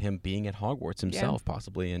think about him being at Hogwarts himself,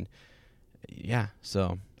 possibly. And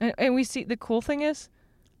so. And we see the cool thing is,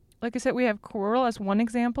 like I said, we have Quirrell as one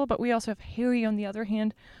example, but we also have Harry on the other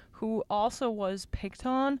hand, who also was picked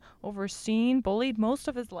on, overseen, bullied most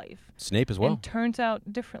of his life. Snape as well. And turns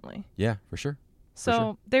out differently. Yeah, for sure.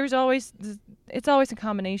 So there's always, it's always a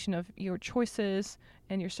combination of your choices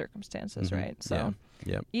and your circumstances, right? So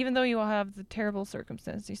even though you will have the terrible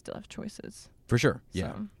circumstances, you still have choices. For sure.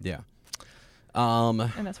 Yeah. So. Yeah.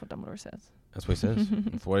 And that's what Dumbledore says. That's what he says.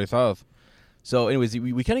 That's what he thought. So anyways,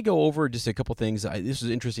 we kind of go over just a couple things. This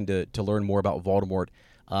was interesting to learn more about Voldemort.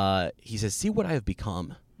 He says, "See what I have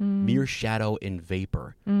become. Mere shadow and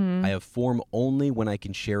vapor. I have form only when I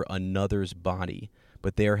can share another's body.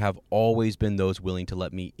 But there have always been those willing to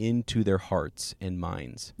let me into their hearts and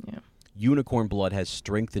minds. Yeah. Unicorn blood has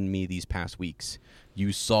strengthened me these past weeks.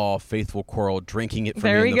 You saw faithful Quirrell drinking it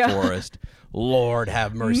from me in the forest. Lord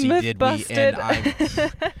have mercy, did we? And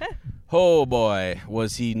I, oh boy,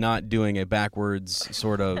 was he not doing a backwards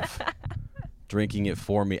sort of drinking it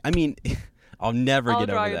for me? I mean, I'll never get over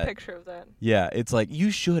that. I'll draw you a picture of that. Yeah, it's like,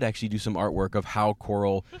 you should actually do some artwork of how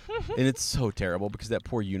Quirrell, and it's so terrible because that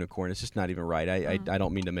poor unicorn, it's just not even right. I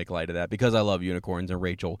don't mean to make light of that because I love unicorns, and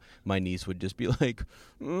Rachel, my niece, would just be like,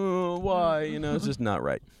 oh, why? You know, it's just not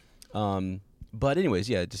right. But anyways,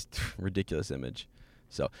 yeah, just ridiculous image.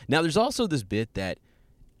 So now there's also this bit that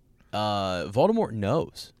Voldemort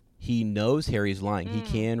knows. He knows Harry's lying. He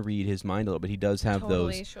can read his mind a little bit. He does have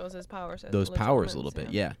shows his powers those powers a little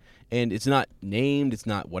bit, yeah. And it's not named, it's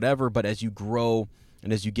not whatever, but as you grow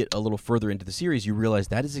and as you get a little further into the series, you realize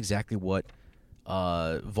that is exactly what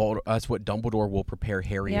that's what Dumbledore will prepare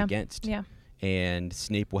Harry against. Yeah. And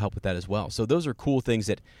Snape will help with that as well. So those are cool things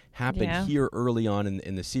that happen here early on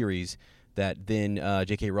in the series that then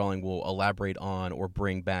J.K. Rowling will elaborate on or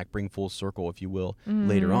bring full circle, if you will,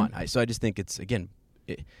 later on. So I just think it's, again,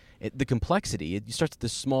 the complexity. It starts with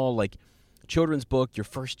this small, like, children's book, your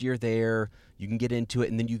first year there, you can get into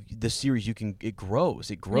it, and then the series, it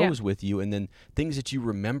grows with you, and then things that you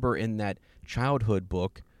remember in that childhood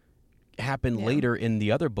book happen later in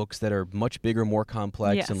the other books that are much bigger, more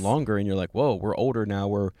complex, and longer, and you're like, whoa, we're older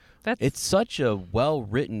now, it's such a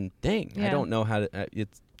well-written thing. I don't know how to,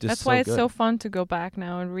 it's just That's why it's so fun to go back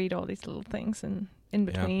now and read all these little things and in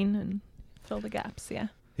between and fill the gaps,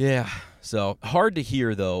 Yeah, so hard to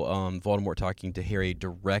hear, though, Voldemort talking to Harry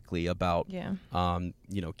directly about,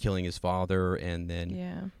 killing his father, and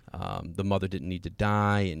then the mother didn't need to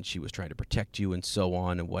die, and she was trying to protect you, and so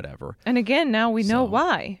on, and whatever. And again, now we know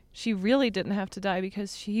why. She really didn't have to die,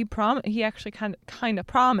 because he actually kind of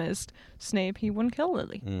promised Snape he wouldn't kill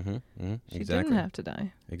Lily. She didn't have to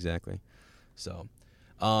die. Exactly. So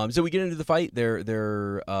we get into the fight.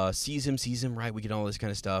 They're sees him, right? We get all this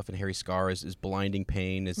kind of stuff, and Harry's scar is blinding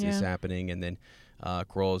pain is happening, and then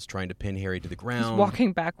Quirrell is trying to pin Harry to the ground. He's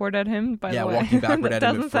walking backward at him, by the way. Yeah, walking backward at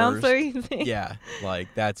him at first. Doesn't sound so easy. Yeah, like,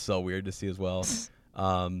 that's so weird to see as well.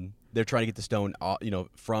 They're trying to get the stone,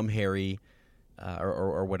 from Harry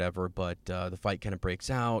or whatever, but the fight kind of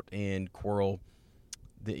breaks out, and Quirrell,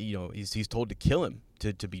 he's told to kill him.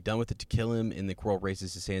 To be done with it, to kill him, and the Quirrell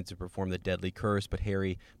raises his hand to perform the deadly curse, but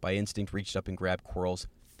Harry, by instinct, reached up and grabbed Quirrell's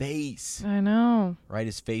face. I know. Right?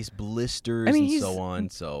 His face blisters and so on,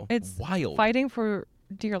 so it's wild. Fighting for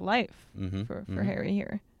dear life for Harry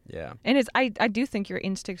here. Yeah. And I do think your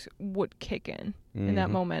instincts would kick in that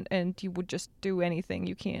moment, and you would just do anything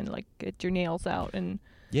you can, like get your nails out and...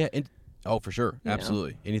 Yeah, and... Oh, for sure.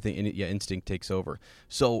 Absolutely. Instinct takes over.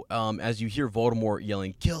 So as you hear Voldemort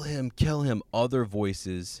yelling, kill him, other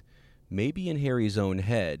voices, maybe in Harry's own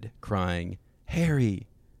head, crying, Harry.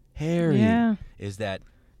 Yeah. Is that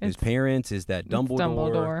his parents? Is that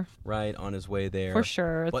Dumbledore? Right, on his way there. For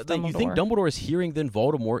sure, it's Dumbledore. You think Dumbledore is hearing then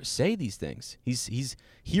Voldemort say these things. He's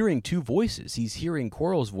hearing two voices. He's hearing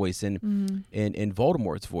Quirrell's voice and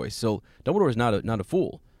Voldemort's voice. So Dumbledore is not a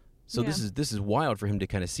fool. So this is wild for him to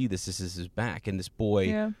kind of see this. This is his back, and this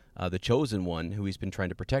boy, the chosen one, who he's been trying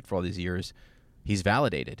to protect for all these years, he's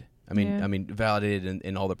validated. I mean, validated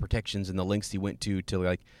in all the protections and the lengths he went to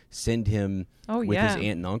like send him with his aunt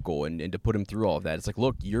and uncle, and to put him through all of that. It's like,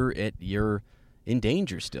 look, you're in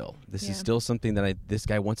danger still. This is still something that this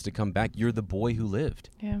guy wants to come back. You're the boy who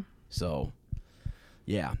lived. Yeah. So,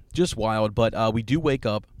 yeah, just wild. But we do wake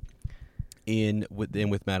up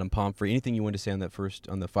with Madame Pomfrey. Anything you want to say on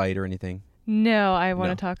the fight or anything? No, I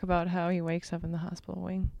want to talk about how he wakes up in the hospital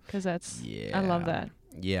wing, because I love that.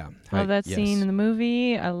 Yeah. I love that yes. scene in the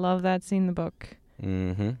movie. I love that scene in the book.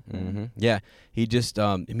 Yeah, he just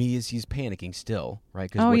he's panicking still,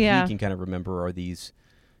 right? Because Oh, what yeah. he can kind of remember are these,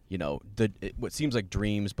 what seems like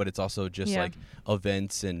dreams, but it's also just like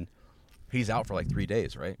events, and he's out for like 3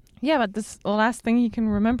 days, right? Yeah, but the last thing he can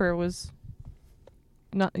remember was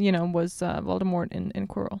Voldemort in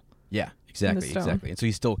Quirrell. Yeah, exactly. stone. And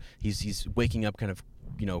so he's waking up, kind of,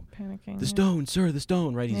 Panicking. the stone, sir, the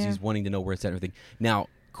stone, right? Yeah. He's wanting to know where it's at and everything. Now,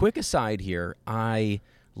 quick aside here,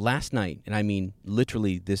 last night, and I mean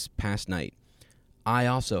literally this past night, I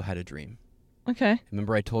also had a dream. Okay.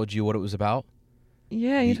 Remember I told you what it was about?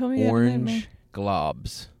 Yeah, you The told me. orange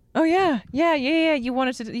globs. Oh yeah. You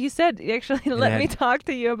wanted to. You said actually let me talk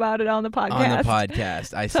to you about it on the podcast. On the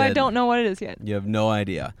podcast, I So said I don't know what it is yet. you have no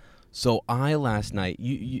idea. So last night,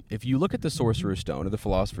 if you look at the Sorcerer's Stone or the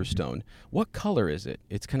Philosopher's Stone, what color is it?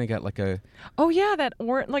 It's kind of got like a. Oh yeah, that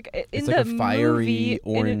like in It's the like a fiery movie,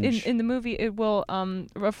 orange. In the movie, it will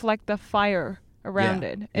reflect the fire around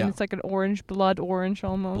it, and yeah. it's like an orange, blood orange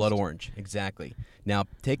almost. Blood orange, exactly. Now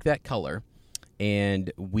take that color, and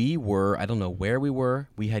we were, I don't know where we were.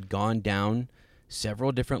 We had gone down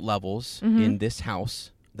several different levels in this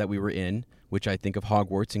house that we were in, which I think of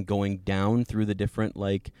Hogwarts, and going down through the different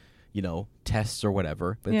tests or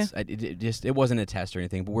whatever. But it wasn't a test or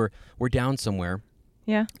anything. But we're down somewhere.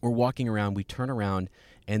 Yeah. We're walking around. We turn around,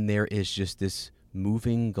 and there is just this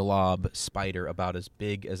moving glob spider about as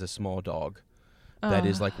big as a small dog that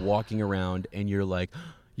is like walking around, and you're like,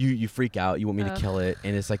 you freak out. You want me to kill it,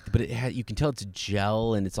 and it's like, but you can tell it's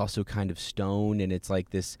gel, and it's also kind of stone, and it's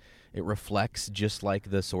like this. It reflects just like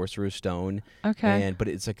the Sorcerer's Stone. Okay. But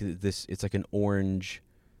it's like this. It's like an orange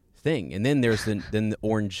thing, and then there's the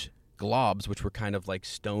orange globs, which were kind of like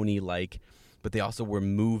stony, but they also were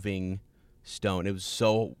moving stone. It was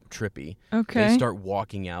so trippy. Okay. They start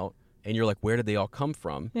walking out, and you're like, where did they all come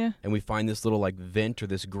from? Yeah. And we find this little vent or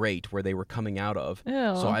this grate where they were coming out of. Ew.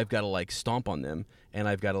 So I've got to stomp on them, and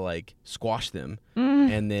I've got to squash them,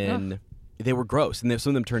 and then they were gross. And then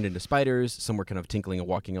some of them turned into spiders. Some were kind of tinkling and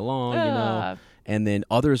walking along, and then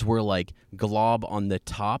others were glob on the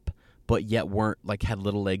top, but yet weren't had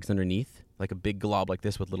little legs underneath. Like a big glob like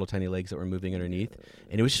this with little tiny legs that were moving underneath,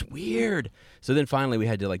 and it was just weird. So then finally we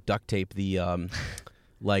had to duct tape the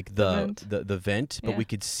the vent, but we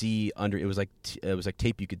could see under. It was it was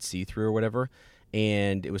tape you could see through or whatever,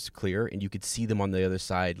 and it was clear, and you could see them on the other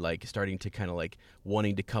side, starting to kind of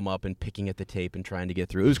wanting to come up and picking at the tape and trying to get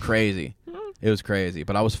through. It was crazy. It was crazy,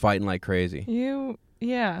 but I was fighting like crazy.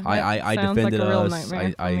 I defended like a real us.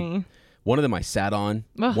 nightmare for me. One of them I sat on.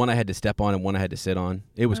 Ugh. One I had to step on, and one I had to sit on.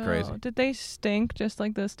 It was crazy. Did they stink just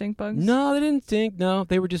like the stink bugs? No, they didn't stink. No,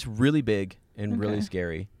 they were just really big and really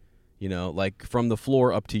scary. From the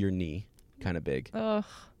floor up to your knee, kind of big. Ugh.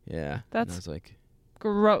 Yeah. That's and I was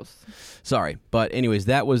gross. sorry. But anyways,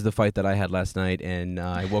 that was the fight that I had last night, and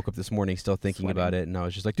I woke up this morning still thinking about it, and I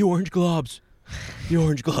was just like, the orange globs. The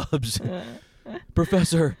orange globs.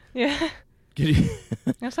 Professor. Yeah.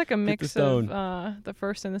 It's like a mix of the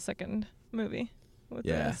first and the second movie with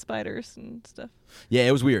the spiders and stuff. Yeah,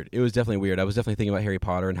 it was weird. It was definitely weird. I was definitely thinking about Harry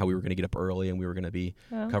Potter and how we were going to get up early and we were going to be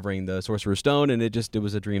covering the Sorcerer's Stone, and it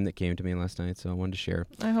was a dream that came to me last night, so I wanted to share.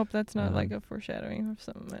 I hope that's not like a foreshadowing of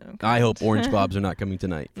something. I hope orange globs are not coming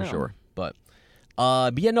tonight for sure. But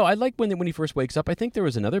yeah, no, I like when he first wakes up. I think there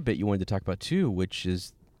was another bit you wanted to talk about too, which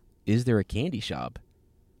is there a candy shop?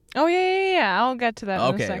 Oh, yeah. I'll get to that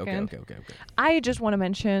in a second. Okay. I just want to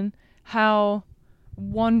mention how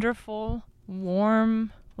wonderful,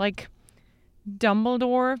 warm,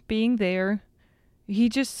 Dumbledore being there, he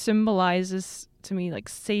just symbolizes to me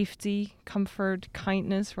safety, comfort,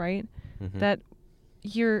 kindness, right? Mm-hmm. That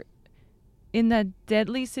you're in that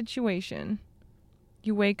deadly situation.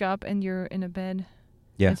 You wake up and you're in a bed.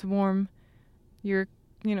 Yeah. It's warm. You're,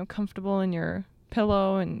 comfortable in your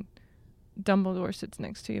pillow, and Dumbledore sits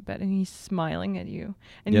next to your bed and he's smiling at you,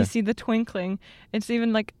 and you see the twinkling. It's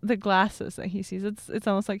even the glasses that he sees. It's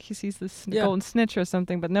almost like he sees this golden snitch or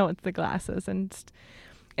something, but no, it's the glasses. And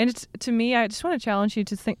it's to me, I just want to challenge you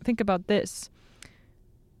to think about this.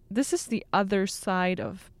 This is the other side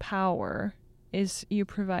of power, is you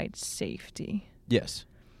provide safety. Yes.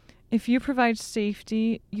 If you provide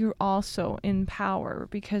safety, you're also in power,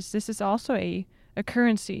 because this is also a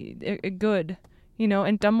currency, a good,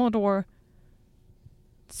 and Dumbledore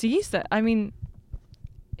sees that. I mean,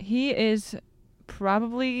 he is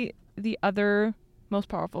probably the other most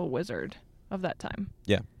powerful wizard of that time.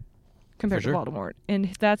 Yeah. Compared to Voldemort.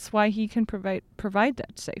 And that's why he can provide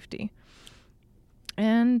that safety.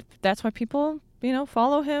 And that's why people,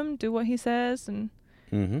 follow him, do what he says. And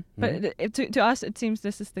but to us, it seems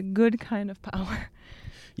this is the good kind of power.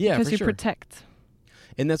 Yeah, because for you sure. protect.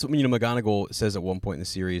 And that's what McGonagall says at one point in the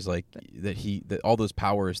series, like that all those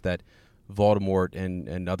powers that Voldemort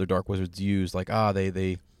and other dark wizards use, like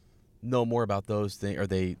they know more about those things, or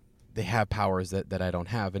they have powers that I don't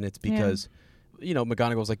have, and it's because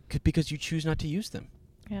McGonagall's like, because you choose not to use them.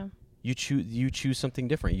 Yeah. You choose something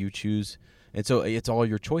different. You choose, and so it's all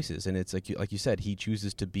your choices, and it's like you said, he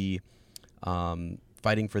chooses to be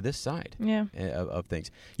fighting for this side of things.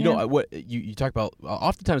 What you talk about,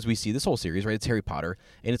 oftentimes we see this whole series, right? It's Harry Potter,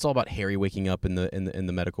 and it's all about Harry waking up in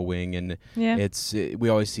the medical wing, and we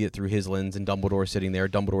always see it through his lens, and Dumbledore sitting there,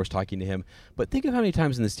 Dumbledore's talking to him. But think of how many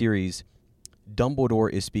times in the series Dumbledore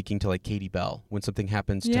is speaking to like Katie Bell when something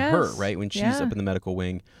happens to her, right? When she's up in the medical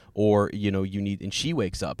wing, or and she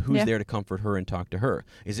wakes up. Who's there to comfort her and talk to her?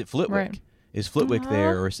 Is it Flitwick? Right. Is Flitwick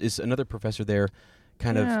there, or is another professor there,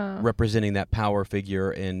 kind of representing that power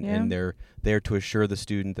figure, and they're there to assure the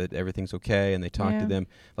student that everything's okay, and they talk to them.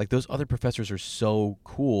 Like, those other professors are so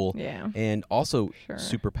cool, and also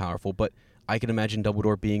super powerful. But I can imagine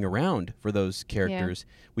Dumbledore being around for those characters.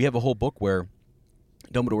 We have a whole book where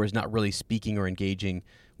Dumbledore is not really speaking or engaging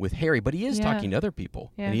with Harry, but he is talking to other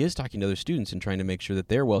people, and he is talking to other students and trying to make sure that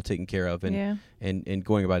they're well taken care of, and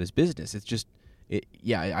going about his business. It's just,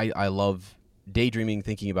 I love daydreaming,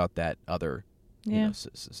 thinking about that other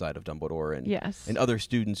side of Dumbledore, and other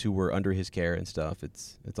students who were under his care and stuff.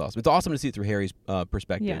 It's awesome. It's awesome to see it through Harry's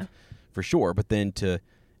perspective, for sure. But then to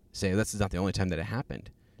say this is not the only time that it happened.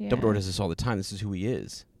 Dumbledore does this all the time. This is who he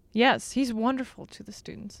is. Yes, he's wonderful to the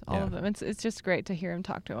students, all of them. It's just great to hear him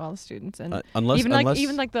talk to all the students, and unless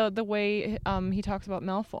the way he talks about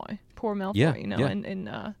Malfoy, poor Malfoy,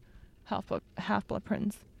 in Half-Blood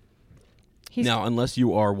Prince. Now, unless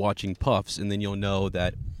you are watching Puffs, and then you'll know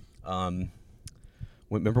that.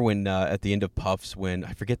 Remember when at the end of Puffs, when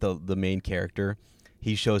I forget the main character,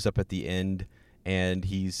 he shows up at the end, and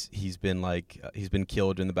he's been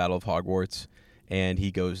killed in the Battle of Hogwarts, and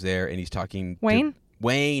he goes there and he's talking Wayne.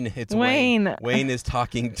 It's Wayne. Wayne is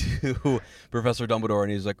talking to Professor Dumbledore,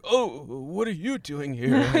 and he's like, "Oh, what are you doing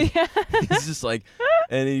here?" He's just like,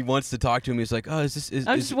 and he wants to talk to him. He's like, "Oh, I'm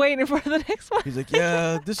just waiting for the next one." He's like,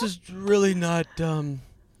 "Yeah, this is really not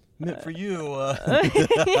meant for you."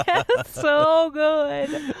 So good.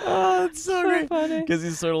 Oh, it's so great. Funny. Because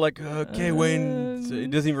he's sort of like, "Okay, Wayne." So he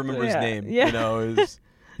doesn't even remember his name.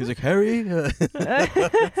 He's like, "Harry?"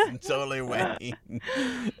 Totally Wayne.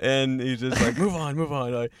 And he's just like, move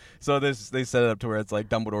on. So they set it up to where it's like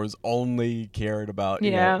Dumbledore's only cared about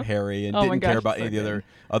Harry, and didn't care about any of the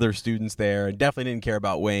other students there, and definitely didn't care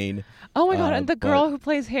about Wayne. Oh my god, and the girl who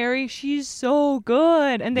plays Harry, she's so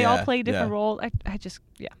good. And they all play different roles. I just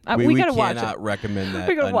we gotta watch it. We cannot recommend that.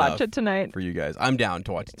 We gotta watch it tonight for you guys. I'm down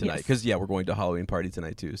to watch it tonight because we're going to a Halloween party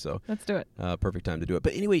tonight too. So let's do it. Perfect time to do it.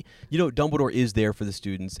 But anyway, Dumbledore is there for the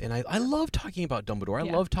students, and I love talking about Dumbledore.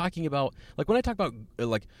 I love talking about, like, when I talk about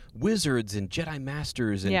like wizards and Jedi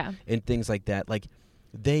Masters and things like that. Like,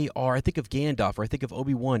 they are, I think of Gandalf, or I think of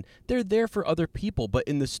Obi-Wan. They're there for other people, but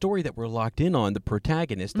in the story that we're locked in on, the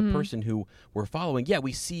protagonist, the person who we're following,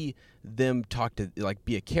 we see them talk to, like,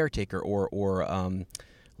 be a caretaker or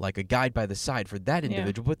like a guide by the side for that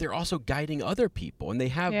individual, but they're also guiding other people, and they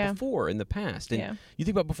have before in the past. And you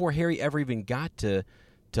think about before Harry ever even got to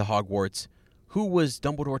Hogwarts, who was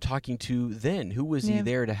Dumbledore talking to then? Who was he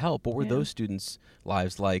there to help? What were those students'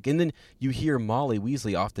 lives like? And then you hear Molly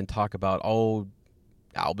Weasley often talk about,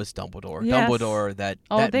 Albus Dumbledore. Yes. Dumbledore, that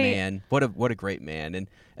man. What a great man. And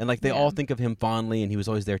like, they all think of him fondly, and he was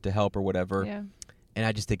always there to help or whatever. Yeah. And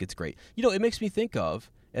I just think it's great. It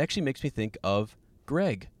actually makes me think of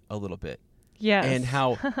Greg a little bit. Yes. And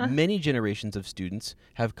how many generations of students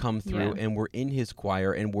have come through and were in his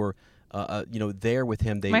choir and were there with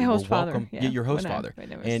him. They My were host welcome. father. Your host father.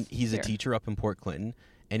 And he's a teacher up in Port Clinton.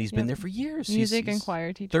 And he's been there for years. Music he's and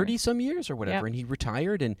choir teacher. 30-some years or whatever. And he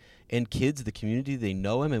retired, and kids, the community, they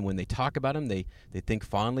know him. And when they talk about him, they think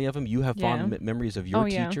fondly of him. You have fond memories of your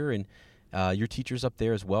teacher, and your teacher's up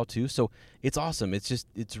there as well, too. So it's awesome.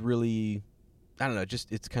 It's really, I don't know,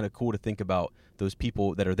 it's kind of cool to think about those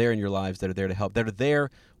people that are there in your lives, that are there to help, that are there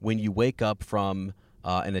when you wake up from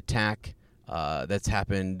an attack that's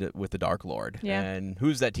happened with the Dark Lord. Yeah. And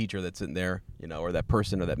who's that teacher that's in there, or that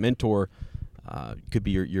person or that mentor. Could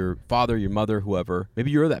be your father, your mother, whoever. Maybe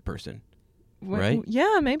you're that person, right?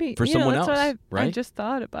 Yeah, maybe. For someone that's else, what I just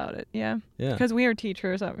thought about it. Yeah. Because we are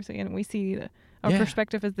teachers, obviously, and we see our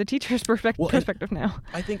perspective as the teacher's perspective now.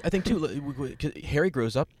 I think too. Harry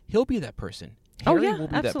grows up, he'll be that person. Harry will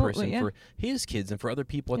be that person for his kids and for other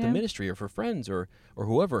people at the ministry or for friends or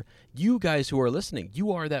whoever. You guys who are listening,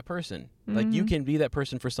 you are that person. Like, you can be that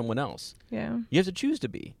person for someone else. Yeah. You have to choose to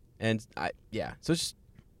be, and so it's just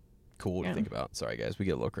cool Yeah. to think about. Sorry, guys, we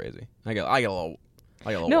get a little crazy. I get a little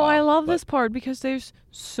No, I wild, love but- this part because there's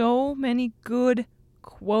so many good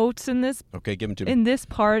quotes in this Okay, give them to me.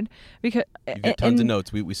 part because You've got tons of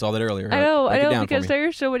notes. We saw that earlier. I know, Break it down for because me.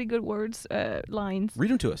 there's so many good words, lines. Read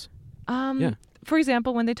them to us. Yeah. For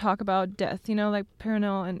example, when they talk about death, like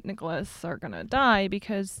Perenelle and Nicholas are gonna die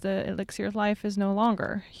because the elixir of life is no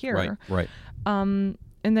longer here. Right.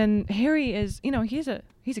 And then Harry is, he's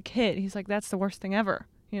a kid. He's like, that's the worst thing ever.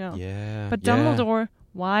 Yeah. But yeah. Dumbledore,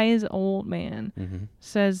 wise old man, Mm-hmm.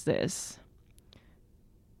 says this.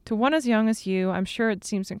 To one as young as you, I'm sure it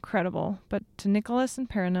seems incredible, but to Nicholas and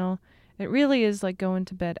Perenelle, it really is like going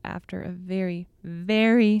to bed after a very,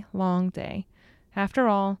 very long day. After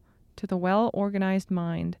all, to the well-organized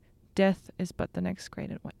mind, death is but the next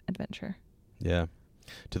great adventure. Yeah.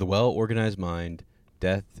 To the well-organized mind,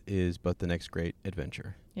 death is but the next great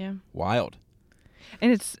adventure. Yeah. Wild.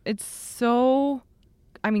 And it's so,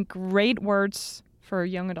 great words for a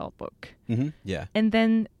young adult book. Mm-hmm. Yeah. And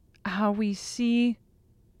then how we see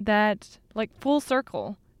that, like, full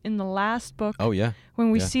circle in the last book. Oh, yeah. When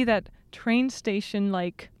we Yeah. see that train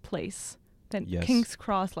station-like place, that Yes. King's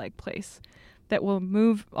Cross-like place, that will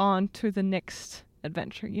move on to the next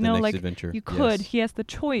adventure. The next like adventure. you could. Yes. He has the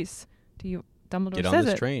choice. Dumbledore Get on says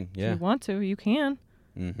this it. train. If Yeah. you want to, you can,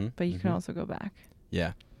 Mm-hmm. but you can also go back.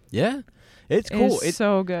 Yeah. Yeah. It's cool. It's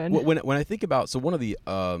so good. When I think about, so one of the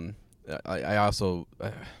I also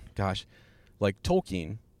like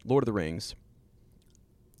Tolkien, Lord of the Rings,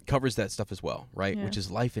 covers that stuff as well, right? Yeah. Which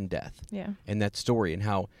is life and death, Yeah. and that story, and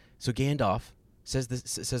how Gandalf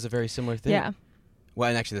says a very similar thing. Yeah. Well,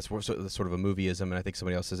 and actually that's sort of a movieism, and I think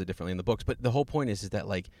somebody else says it differently in the books. But the whole point is that,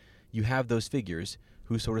 like, you have those figures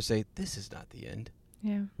who sort of say, this is not the end,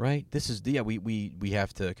 Yeah. right? This is we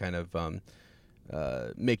have to kind of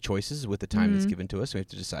make choices with the time that's Mhm. given to us. We have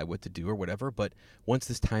to decide what to do or whatever. But once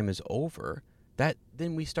this time is over,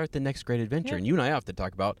 then we start the next great adventure. Yeah. And you and I have to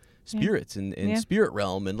talk about spirits and Yeah. spirit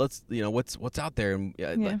realm, and let's what's out there, and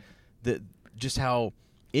Yeah. just how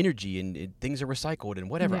energy and things are recycled and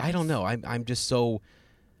whatever. I don't Yes. know. I'm just so.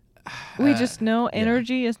 We just know yeah.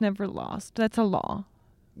 energy is never lost. That's a law.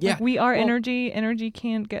 Yeah. Like, we are Well, energy. Energy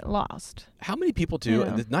can't get lost. How many people too?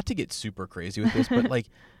 Yeah. Not to get super crazy with this, but like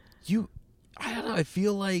I don't know. I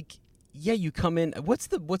feel like you come in. What's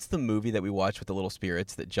the movie that we watch with the little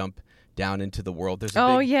spirits that jump down into the world? There's a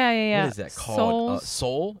Oh, big, yeah. What is that called? Souls.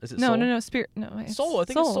 Soul? Is it No, Soul? no, spirit. No, it's Soul. I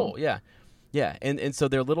think it's Soul. Yeah. Yeah, and so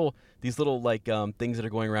they're these little like things that are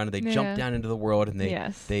going around, and they Yeah. jump down into the world, and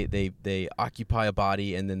Yes. they occupy a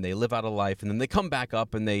body, and then they live out a life, and then they come back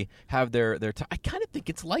up, and they have their I kind of think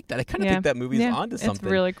it's like that. I kind of think that movie's onto something.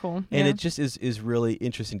 It's really cool. And yeah. it just is really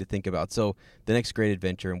interesting to think about. So the next great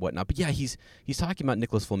adventure and whatnot. But yeah, he's talking about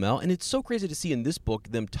Nicholas Flamel, and it's so crazy to see in this book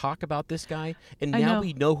them talk about this guy, and I now know.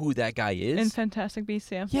 we know who that guy is. in Fantastic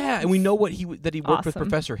Beasts, yeah. Yeah, and we know that he worked with Awesome.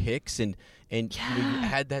 Professor Hicks, and you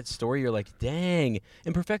had that story. You're like, dang.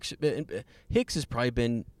 And Hicks has probably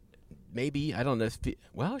been, maybe, I don't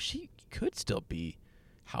know. She could still be.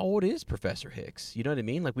 How old is Professor Hicks? You know what I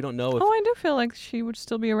mean? Like, we don't know if. Oh, I do feel like she would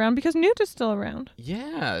still be around because Newt is still around.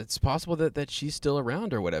 Yeah, it's possible that she's still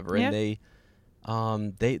around or whatever, Yeah.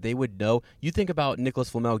 and they would know. You think about Nicholas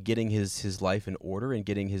Flamel getting his life in order and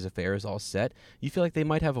getting his affairs all set. You feel like they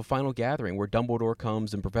might have a final gathering where Dumbledore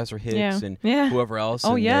comes and Professor Hicks and whoever else.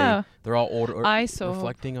 Oh, and yeah. they're all older. I so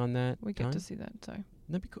reflecting on that. We get time. to see that. Sorry.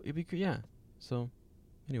 That'd be cool. It'd be cool. Yeah. So,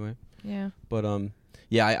 anyway, Yeah. but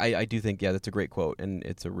yeah, I do think that's a great quote, and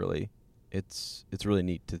it's really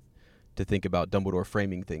neat to think about Dumbledore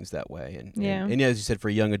framing things that way, and as you said, for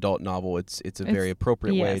a young adult novel, it's a very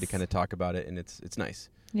appropriate way to kind of talk about it, and it's nice.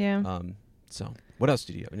 Yeah. So what else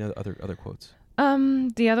did you have? Any other quotes?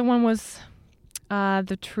 The other one was,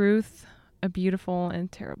 the truth, a beautiful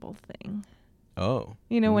and terrible thing. Oh.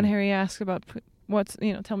 When Harry asks about what's,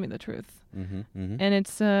 tell me the truth. Mm-hmm. Mm-hmm. And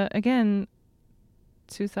it's, again,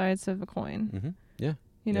 two sides of a coin. Mm-hmm. Yeah.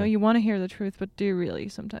 You want to hear the truth, but do you really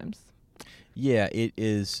sometimes? Yeah, it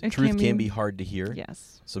is. It Truth can can be- be hard to hear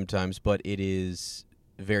Yes. sometimes, but it is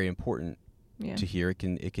very important Yeah. to hear.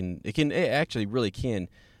 It actually really can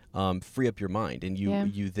free up your mind, and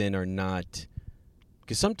you then are not,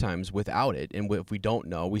 because sometimes without it, and if we don't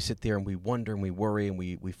know, we sit there and we wonder and we worry and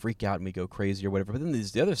we freak out and we go crazy or whatever. But then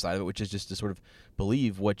there's the other side of it, which is just to sort of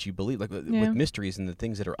believe what you believe, like with mysteries and the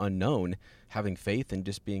things that are unknown, having faith and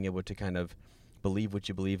just being able to kind of believe what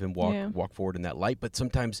you believe and walk forward in that light. But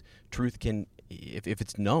sometimes truth can, if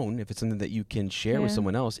it's known, if it's something that you can share with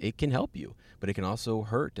someone else, it can help you, but it can also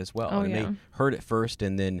hurt as well. Oh, It may hurt at first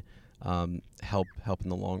and then help in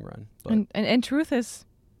the long run. But And truth is,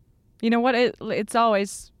 you know what? It's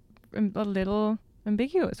always a little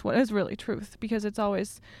ambiguous. What is really truth? Because it's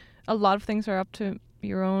always, a lot of things are up to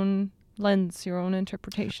your own lens, your own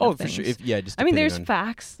interpretation of for things. sure. Just I mean, there's on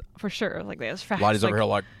facts for sure. Like there's facts. Lotties over here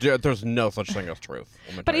like, there's no such thing as truth.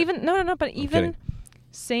 But even no. But even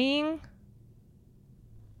saying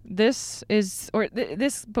this is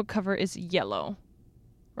this book cover is yellow,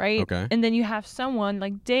 right? Okay. And then you have someone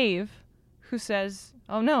like Dave, who says,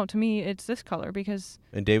 "Oh no, to me it's this color because."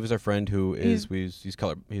 And Dave is our friend who is he's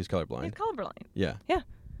colorblind. He's colorblind. Yeah. Yeah,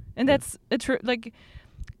 and that's a true like.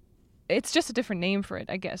 It's just a different name for it,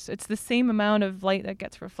 I guess. It's the same amount of light that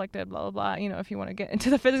gets reflected, blah, blah, blah. You know, if you want to get into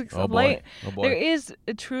the physics of light. Oh, boy. There is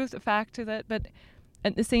a truth, a fact to that. But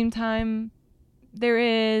at the same time, there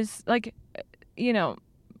is, like, you know,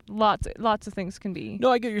 lots of things can be.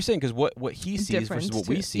 No, I get what you're saying, because what he sees versus what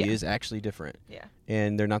we see yeah. is actually different. Yeah.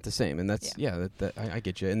 And they're not the same. And that's, I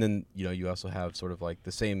get you. And then, you know, you also have sort of like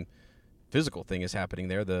the same physical thing is happening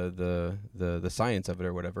there, the science of it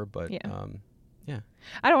or whatever. But, yeah.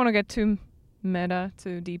 I don't want to get too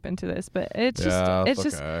too deep into this, but it's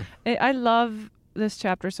I love this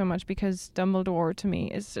chapter so much because Dumbledore to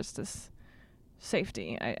me is just this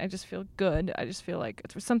safety. I just feel good. I just feel like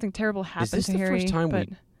if something terrible happened to Harry. Is this the first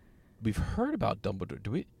time we've heard about Dumbledore?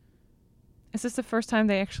 Do we? Is this the first time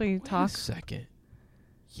they actually talk? Wait a second.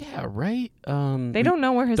 Yeah, right. They don't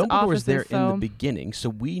know where his office is, there in the beginning, so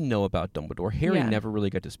we know about Dumbledore. Harry never really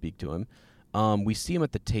got to speak to him. We see him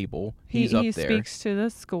at the table. He's up there. He speaks to the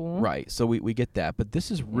school. Right, so we get that. But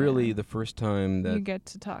this is really the first time that you get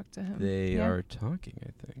to talk to him. They are talking, I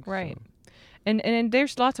think. Right. So. And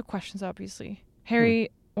there's lots of questions, obviously. Harry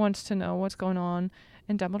wants to know what's going on,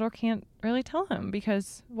 and Dumbledore can't really tell him.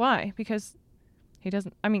 Because why? Because he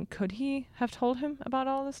doesn't... I mean, could he have told him about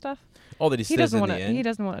all this stuff? All that he says in the end. He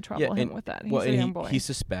doesn't want to trouble him with that. He's a young boy. He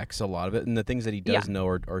suspects a lot of it, and the things that he does know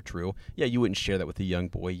are true. Yeah, you wouldn't share that with a young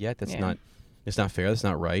boy yet. That's not... It's not fair. That's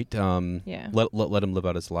not right. Let him live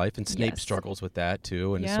out his life. And Snape struggles with that,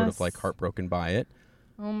 too, and is sort of, like, heartbroken by it.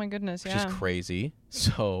 Oh, my goodness, which is crazy.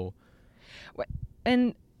 So...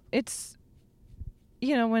 And it's...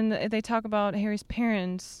 You know, when they talk about Harry's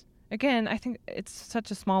parents... Again, I think it's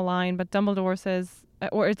such a small line, but Dumbledore says...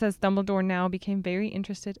 Or it says, Dumbledore now became very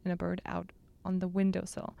interested in a bird out on the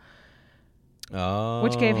windowsill. Oh,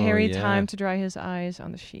 which gave Harry time to dry his eyes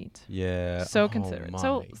on the sheet. Yeah. So considerate. My.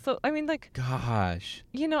 So I mean, like... Gosh.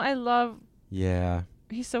 You know, I love... Yeah.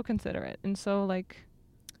 He's so considerate. And so, like...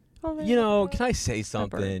 You know, can I say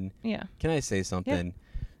something? Yeah. Can I say something?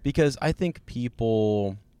 Yeah. Because I think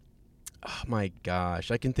people... Oh, my gosh.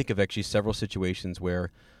 I can think of actually several situations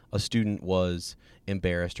where a student was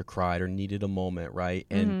embarrassed or cried or needed a moment, right?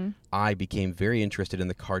 And I became very interested in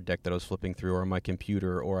the card deck that I was flipping through or on my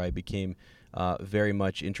computer, or I became... very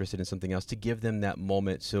much interested in something else to give them that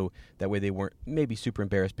moment, so that way they weren't maybe super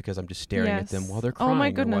embarrassed because I'm just staring at them while they're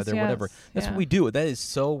crying or while they're whatever. That's what we do. That is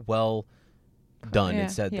so well done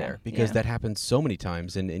and said there, because that happens so many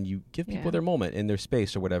times, and you give people their moment and their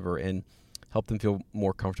space or whatever, and help them feel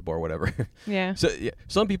more comfortable or whatever. Yeah. So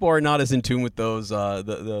some people are not as in tune with those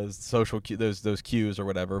the social those cues or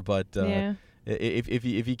whatever, but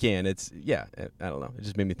if you can, it's I don't know. It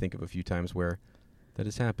just made me think of a few times where that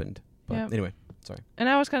has happened. But anyway, sorry. And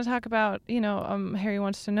I was going to talk about, Harry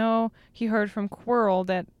wants to know, he heard from Quirrell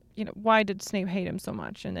that, why did Snape hate him so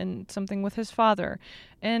much? And then something with his father.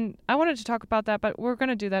 And I wanted to talk about that, but we're going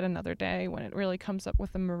to do that another day when it really comes up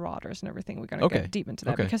with the Marauders and everything. We're going to get deep into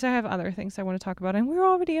that because I have other things I want to talk about. And we're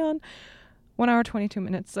already on 1 hour, 22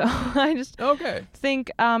 minutes. So I just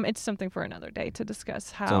think it's something for another day to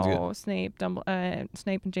discuss how Snape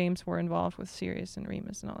and James were involved with Sirius and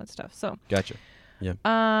Remus and all that stuff. So gotcha. Yeah.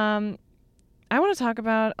 I want to talk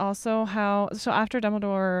about also so after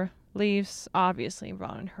Dumbledore leaves, obviously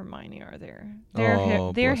Ron and Hermione are there.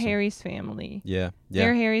 They're Harry's family. Yeah.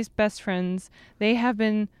 They're Harry's best friends. They have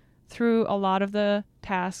been through a lot of the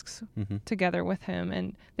tasks together with him,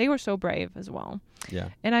 and they were so brave as well. Yeah.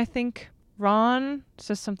 And I think Ron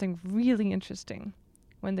says something really interesting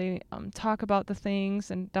when they talk about the things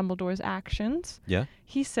and Dumbledore's actions. Yeah.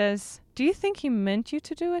 He says, "Do you think he meant you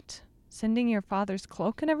to do it? Sending your father's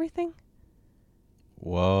cloak and everything?"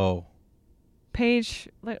 Whoa. Page,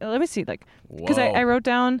 let me see, because I wrote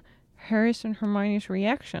down Harry's and Hermione's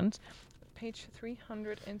reactions. Page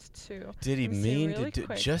 302. Did he mean to do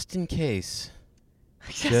just in case?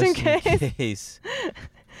 Just in case.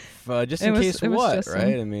 Just in case what, Justin.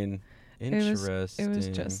 Right? I mean, interesting. It was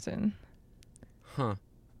Justin. Huh.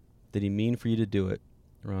 Did he mean for you to do it?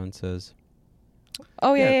 Ron says.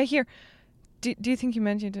 Oh, yeah, here. Do you think you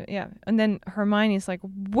meant you to? Yeah. And then Hermione's like,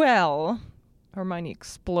 well, Hermione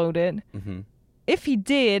exploded. If he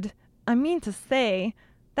did, I mean to say,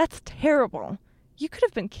 that's terrible. You could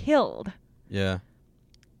have been killed. Yeah.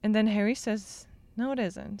 And then Harry says, no, it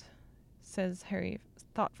isn't, says Harry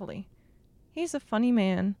thoughtfully. He's a funny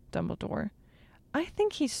man, Dumbledore. I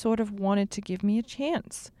think he sort of wanted to give me a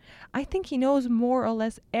chance. I think he knows more or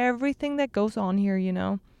less everything that goes on here, you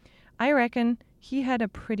know. I reckon he had a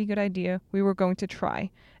pretty good idea we were going to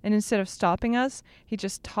try, and instead of stopping us, he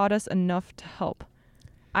just taught us enough to help.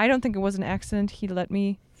 I don't think it was an accident he let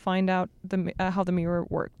me find out how the mirror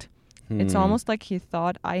worked. It's almost like he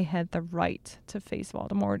thought I had the right to face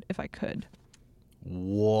Voldemort if I could.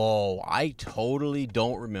 Whoa, I totally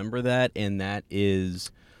don't remember that, and that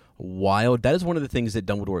is wild. That is one of the things that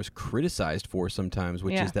Dumbledore is criticized for sometimes,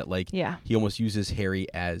 which is that he almost uses Harry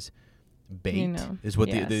as bait. You know, is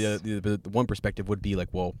what the one perspective would be like.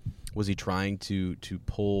 Well, was he trying to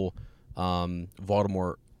pull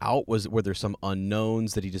Voldemort out? Were there some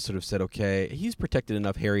unknowns that he just sort of said, okay, he's protected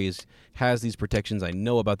enough. Harry has these protections. I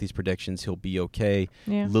know about these protections. He'll be okay.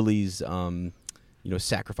 Yeah. Lily's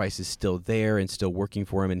sacrifice is still there and still working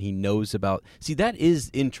for him, and he knows about. See, that is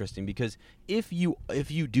interesting, because if you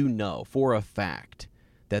do know for a fact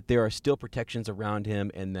that there are still protections around him,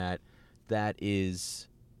 and that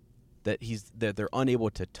they're unable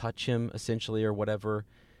to touch him essentially or whatever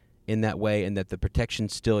in that way, and that the protection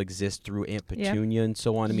still exists through Aunt Petunia and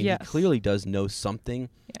so on. I mean, he clearly does know something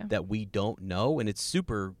that we don't know, and it's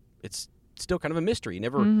still kind of a mystery. He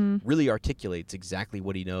never really articulates exactly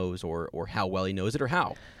what he knows or how well he knows it or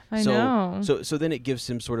how. I know. So then it gives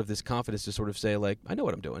him sort of this confidence to sort of say, like, I know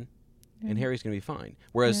what I'm doing, and Harry's going to be fine.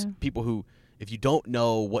 Whereas people who, if you don't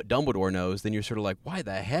know what Dumbledore knows, then you're sort of like, why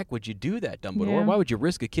the heck would you do that, Dumbledore? Yeah. Why would you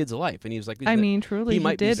risk a kid's life? And he was like, truly, he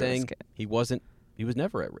might did be saying risk it. he was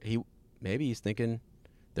never at maybe he's thinking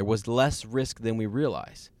there was less risk than we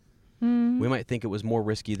realize. We might think it was more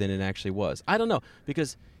risky than it actually was. I don't know,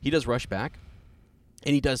 because he does rush back,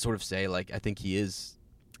 and he does sort of say, like, I think he is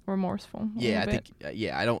remorseful. Yeah, I think.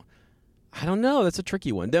 I don't know. That's a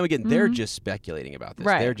tricky one. Then again, they're just speculating about this.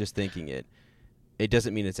 Right. They're just thinking it. It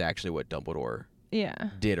doesn't mean it's actually what Dumbledore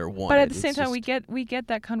did or wanted. But at the same time, we get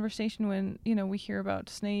that conversation when we hear about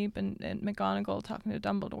Snape and McGonagall talking to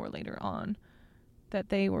Dumbledore later on. That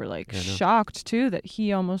they were shocked too that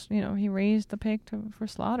he almost he raised the pig for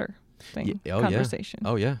slaughter thing conversation.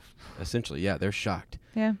 Oh yeah, essentially they're shocked.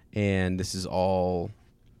 Yeah, and this is all,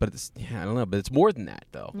 but it's I don't know, but it's more than that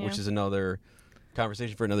though, which is another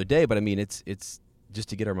conversation for another day. But I mean, it's just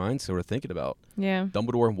to get our minds sort of thinking about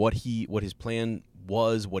Dumbledore and what his plan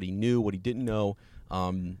was, what he knew, what he didn't know,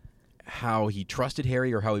 how he trusted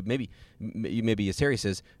Harry, or how he maybe as Harry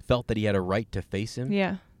says felt that he had a right to face him.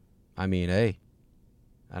 Yeah, I mean, hey.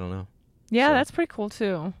 I don't know. Yeah, that's pretty cool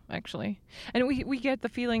too, actually. And we get the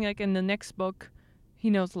feeling like in the next book, he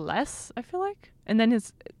knows less. I feel like, and then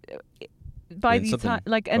by the time,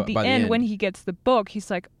 like at the end when he gets the book, he's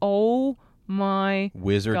like, "Oh my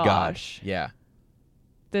wizard gosh, yeah,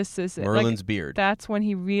 this is it." Merlin's beard. That's when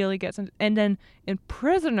he really gets into. And then in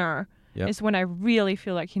Prisoner is when I really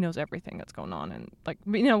feel like he knows everything that's going on, and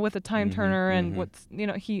with the time turner and what's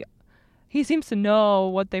he seems to know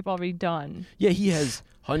what they've already done. Yeah, he has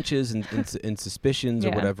hunches and suspicions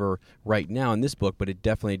or whatever right now in this book, but it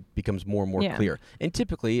definitely becomes more and more clear. And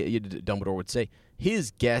typically, Dumbledore would say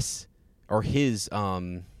his guess or his I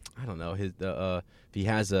don't know, his if he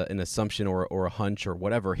has an assumption or a hunch or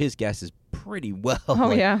whatever, his guess is pretty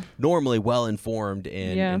well normally well informed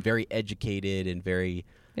and very educated and very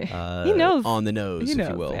he knows on the nose, if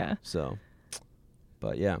you will. Yeah. So,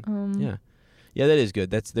 but yeah, that is good.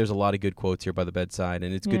 There's a lot of good quotes here by the bedside,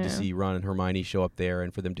 and it's good to see Ron and Hermione show up there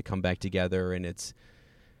and for them to come back together, and it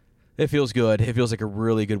feels good. It feels like a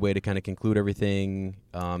really good way to kind of conclude everything.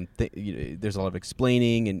 There's a lot of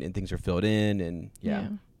explaining, and things are filled in, and yeah.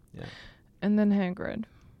 And then Hagrid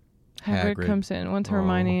comes in once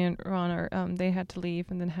Hermione and Ron are they had to leave,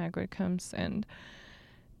 and then Hagrid comes, and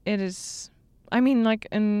it is, I mean, like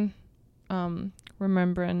in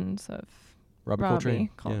remembrance of Robbie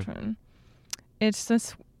Coltrane. Yeah. It's the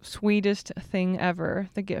sweetest thing ever,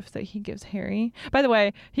 the gift that he gives Harry. By the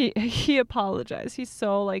way, he apologized. He's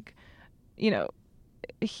so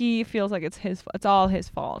he feels like it's all his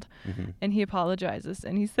fault. And he apologizes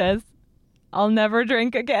and he says, "I'll never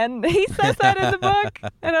drink again." He says that in the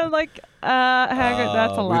book. And I'm like, Hagrid,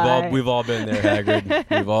 that's a lie. We've all been there, Hagrid.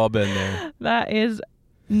 We've all been there. That is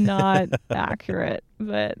not accurate,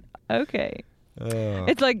 but okay.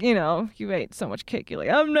 It's like, you ate so much cake, you're like,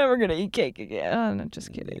 I'm never going to eat cake again. Oh, no,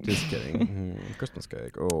 just kidding. Just kidding. Christmas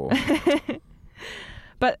cake. Oh.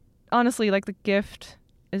 But honestly, the gift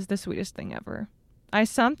is the sweetest thing ever. I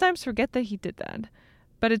sometimes forget that he did that.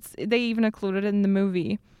 But they even included it in the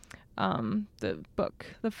movie, the book,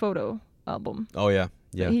 the photo album. Oh yeah.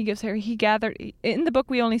 Yeah. He gives Harry. He gathered in the book.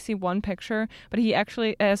 We only see one picture, but he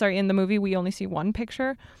actually, in the movie we only see one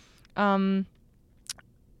picture.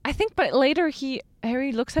 I think, but later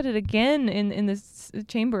Harry looks at it again in this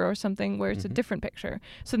chamber or something where it's a different picture.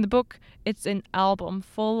 So in the book, it's an album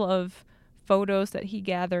full of photos that he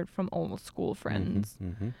gathered from old school friends.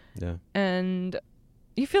 Yeah. And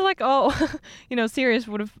you feel like, Sirius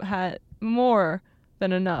would have had more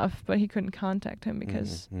than enough, but he couldn't contact him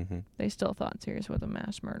because they still thought Sirius was a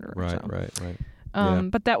mass murderer.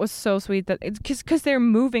 Right. But that was so sweet that it's because they're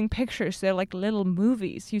moving pictures. They're like little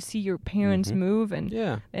movies. You see your parents move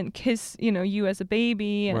and kiss, you as a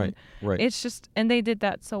baby. And right. It's just, and they did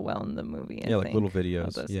that so well in the movie. I think, like little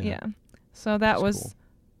videos. Yeah. So that was cool.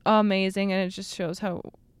 Amazing, and it just shows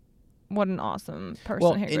what an awesome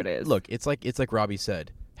person Hagrid is. Look, it's like Robbie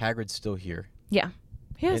said. Hagrid's still here. Yeah.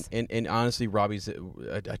 Yes. And honestly, Robbie's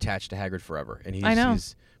attached to Hagrid forever, and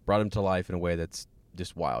he's brought him to life in a way that's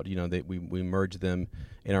just wild. We merge them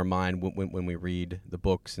in our mind when we read the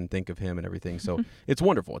books and think of him and everything. So it's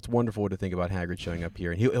wonderful. It's wonderful to think about Hagrid showing up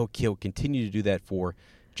here, and he'll continue to do that for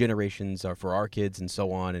generations, for our kids and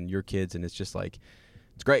so on, and your kids, and it's just like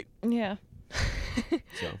it's great. Yeah.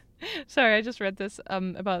 So. Sorry, I just read this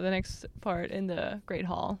about the next part in the Great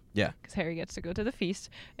Hall. Yeah. Because Harry gets to go to the feast.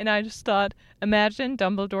 And I just thought, imagine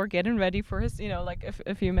Dumbledore getting ready for his, like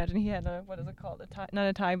if you imagine he had what is it called? A tie, not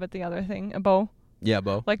a tie, but the other thing, a bow. Yeah,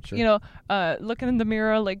 bow. Like, sure. Looking in the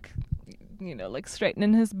mirror, like, like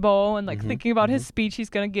straightening his bow and like thinking about his speech he's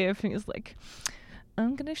going to give. And he's like,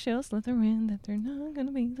 I'm going to show Slytherin that they're not going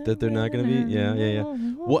to be. That they're not going to be? Yeah.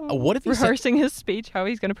 What if he's rehearsing his speech, how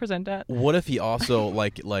he's going to present that? What if he also, we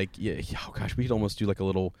could almost do like a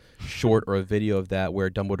little short or a video of that where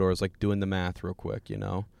Dumbledore is like doing the math real quick,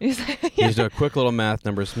 He's doing a quick little math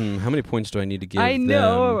numbers. How many points do I need to give I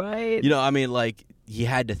know, them? right? He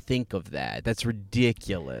had to think of that. That's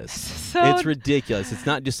ridiculous. So it's ridiculous. It's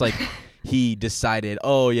not just like he decided,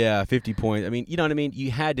 50 points. I mean, you know what I mean? You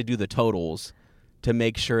had to do the totals to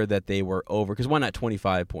make sure that they were over. Because why not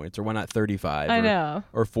 25 points? Or why not 35? I know.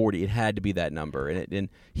 Or 40? It had to be that number. And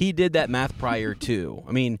he did that math prior to.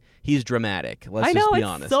 I mean, he's dramatic. Let's just be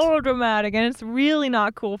honest. I know, it's so dramatic. And it's really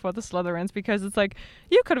not cool for the Slytherins because it's like,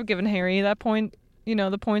 you could have given Harry that point,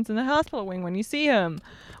 the points in the hospital wing when you see him.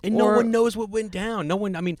 And no one knows what went down. No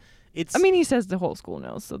one, he says the whole school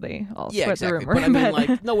knows, so they all spread the rumor.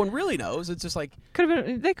 But no one really knows. It's just like...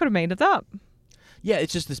 They could have made it up. Yeah,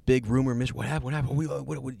 it's just this big rumor. What happened? What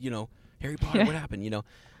happened? Harry Potter, what happened?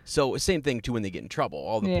 So same thing, too, when they get in trouble.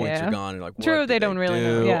 All the points are gone. And like, what True, did they don't really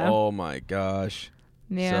know. Yeah. Oh, my gosh.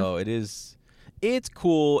 Yeah. So it's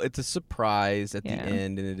cool. It's a surprise at the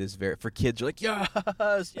end, and it is for kids, you're like, yes.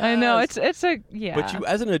 I know, it's a, yeah. But you,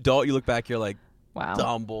 as an adult, you look back, you're like, wow.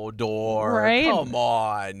 Dumbledore, right? Come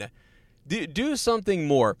on. Do something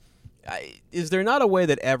more. Is there not a way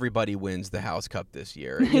that everybody wins the House Cup this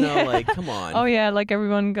year? Come on. Oh, yeah, like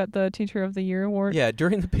everyone got the Teacher of the Year award. Yeah,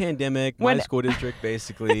 during the pandemic, my school district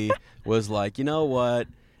basically was like, you know what?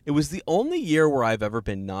 It was the only year where I've ever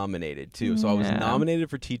been nominated, too. So I was nominated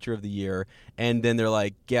for Teacher of the Year, and then they're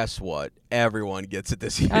like, guess what? Everyone gets it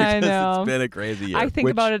this year. I know. It's been a crazy year. I think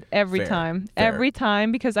about it every time. Every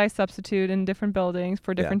time, because I substitute in different buildings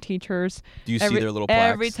for different teachers. Do you see their little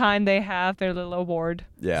plaques? Every time they have their little award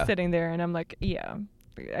sitting there, and I'm like, yeah.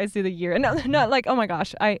 I see the year. And not like, oh my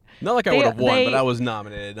gosh. Not like I would have won, but I was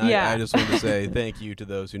nominated. I just wanted to say thank you to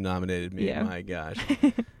those who nominated me. Yeah. My gosh.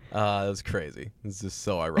 That was crazy. It's just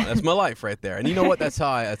so ironic. That's my life right there. And you know what? That's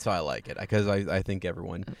how I like it. Because I think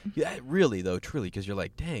everyone, really though, truly, because you're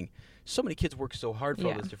like, dang, so many kids work so hard for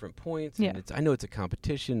all those different points. And I know it's a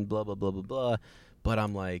competition, blah, blah, blah, blah, blah. But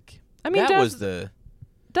I'm like,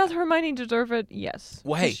 does Hermione deserve it? Yes.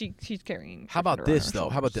 Well, hey, she's carrying. How about this though?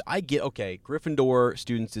 How about this? Gryffindor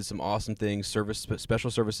students did some awesome things,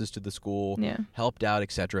 special services to the school, helped out,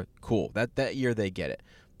 etc. Cool. That year they get it.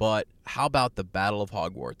 But how about the Battle of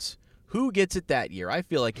Hogwarts? Who gets it that year? I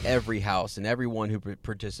feel like every house and everyone who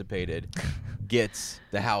participated gets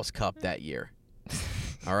the House Cup that year.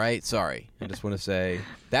 All right? Sorry. I just want to say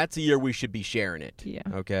that's a year we should be sharing it. Yeah.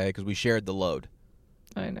 Okay? Because we shared the load.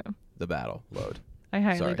 I know. The battle load. I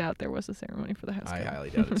highly doubt there was a ceremony for the House Cup. I highly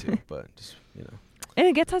doubt it too, but just, And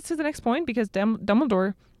it gets us to the next point because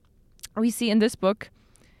Dumbledore, we see in this book,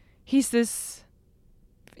 he's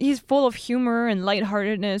full of humor and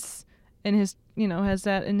lightheartedness in his, has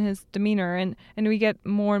that in his demeanor. And we get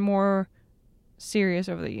more and more serious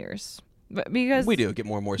over the years. But because we do get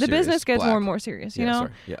more and more serious. The business gets more and more serious, you know?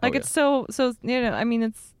 Sorry. Yeah. It's so, it's a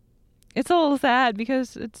little sad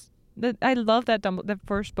because I love that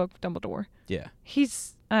first book, Dumbledore. Yeah.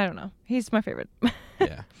 I don't know. He's my favorite.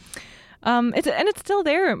 Yeah. It's still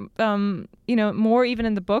there. More even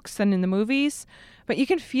in the books than in the movies. But you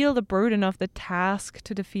can feel the burden of the task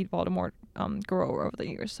to defeat Voldemort grow over the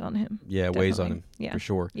years on him. Yeah, it weighs on him Yeah. for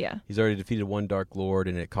sure. Yeah. He's already defeated one Dark Lord,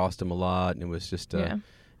 and it cost him a lot, and it was just.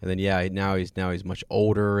 And then now he's much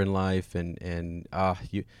older in life, and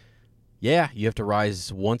you have to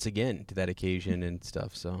rise once again to that occasion and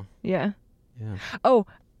stuff. So. Yeah. Yeah. Oh,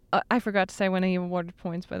 I forgot to say when he awarded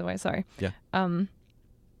points. By the way, sorry. Yeah.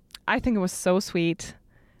 I think it was so sweet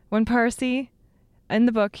when Percy, in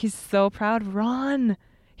the book, he's so proud of Ron.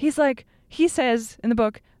 He says in the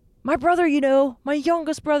book, my brother, my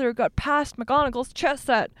youngest brother got past McGonagall's chess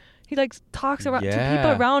set. He talks about to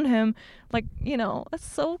people around him, that's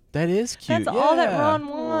so. That is cute. That's all that Ron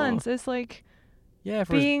wants. Is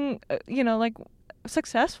being,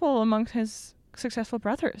 successful amongst his successful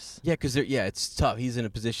brothers. Yeah, because it's tough. He's in a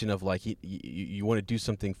position of you want to do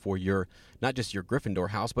something for not just your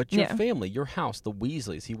Gryffindor house, but your family, your house, the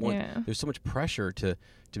Weasleys. There's so much pressure to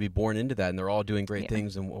be born into that, and they're all doing great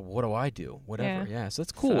things. And what do I do? Whatever. Yeah. So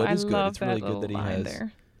that's cool. So it is good. It's really that good that he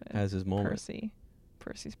has his moment.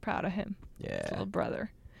 Percy's proud of him. Yeah. His little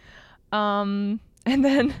brother. And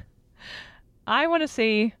then I want to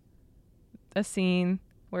see a scene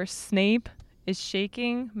where Snape is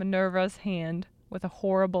shaking Minerva's hand with a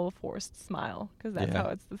horrible forced smile, because that's how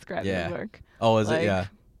it's described in the book. Oh, is it? Yeah.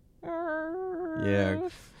 Yeah.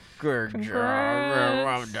 Good job.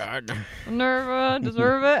 Well done. Minerva,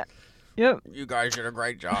 deserve it. Yep. You guys did a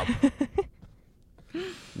great job.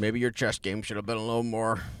 Maybe your chess game should have been a little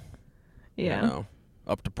more,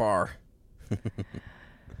 up to par.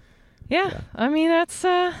 Yeah. I mean, that's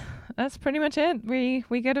pretty much it.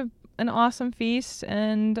 We get an awesome feast,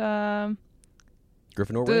 and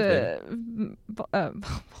Gryffindor wins,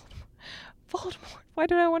 Voldemort. Why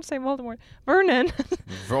did I want to say Voldemort? Vernon.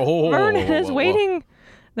 Vernon is waiting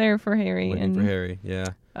there for Harry. Waiting for Harry, yeah.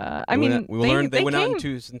 They went out in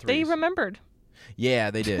came. 2s and 3s. They remembered.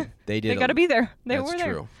 Yeah, they did. They They got to be there. They That's were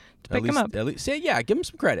there true. to pick him up. At least, give him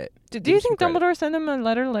some credit. Do you think Dumbledore sent him a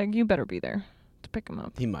letter you better be there to pick him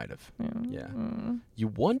up? He might have. Yeah. Mm. You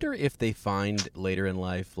wonder if they find later in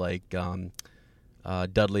life,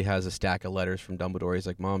 Dudley has a stack of letters from Dumbledore. He's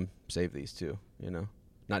like, Mom, save these too,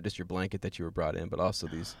 Not just your blanket that you were brought in, but also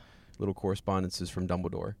these little correspondences from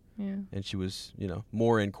Dumbledore. Yeah. And she was,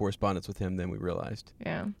 more in correspondence with him than we realized.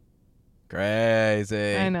 Yeah.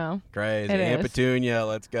 Crazy. I know. Crazy. It Aunt is. Petunia,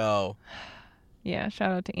 let's go. Yeah,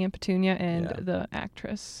 shout out to Aunt Petunia and the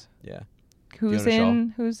actress. Yeah. Who's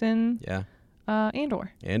Fiona in Yeah.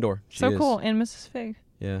 Andor. Andor. She So is. cool. And Mrs. Fig.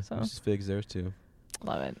 Yeah. So. Mrs. Fig's there too.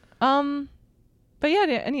 Love it. But yeah,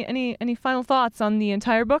 any final thoughts on the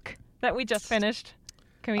entire book that we just finished?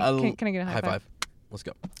 Can I get a high five? Let's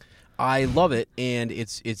go. I love it, and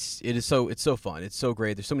it is so fun. It's so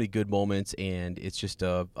great. There's so many good moments, and it's just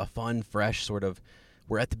a fun, fresh sort of.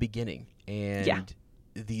 We're at the beginning, and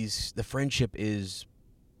the friendship is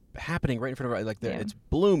happening right in front of our it's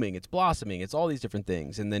blooming, it's blossoming, it's all these different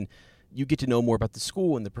things, and then you get to know more about the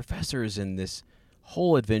school and the professors and this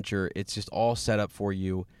whole adventure. It's just all set up for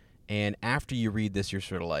you, and after you read this, you're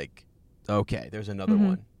sort of like, okay, there's another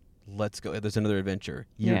one. Let's go. There's another adventure.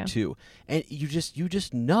 Year 2. And you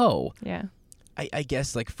just know. Yeah. I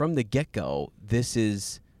guess from the get-go, this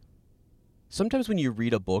is sometimes when you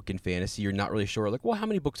read a book in fantasy, you're not really sure how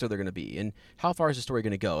many books are there going to be and how far is the story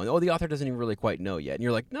going to go? And the author doesn't even really quite know yet. And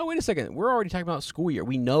you're like, "No, wait a second. We're already talking about school year.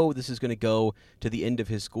 We know this is going to go to the end of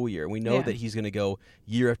his school year. We know that he's going to go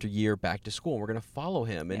year after year back to school, and we're going to follow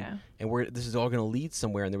him and this is all going to lead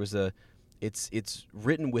somewhere." And there was it's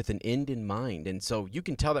written with an end in mind, and so you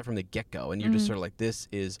can tell that from the get-go, and you're just sort of like, this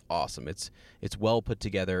is awesome. It's well put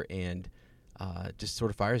together, and just sort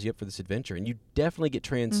of fires you up for this adventure. And you definitely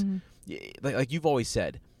get like you've always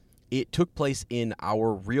said, it took place in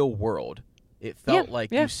our real world. It felt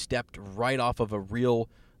like you stepped right off of a real,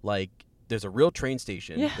 there's a real train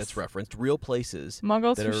station that's referenced, real places.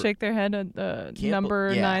 Muggles who shake their head at the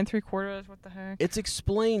number 9 3/4. What the heck? It's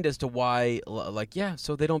explained as to why,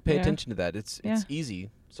 so they don't pay attention to that. It's easy.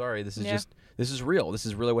 Sorry, this is real. This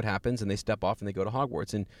is really what happens, and they step off and they go to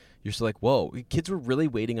Hogwarts, and you're just like, whoa, kids were really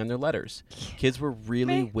waiting on their letters. Kids were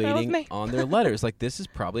really waiting on their letters. This is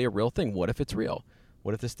probably a real thing. What if it's real?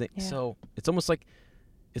 What if this thing? Yeah. So it's almost like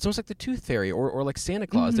the Tooth Fairy or like Santa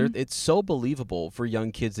Claus. It's so believable for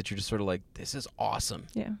young kids that you're just sort of like, this is awesome.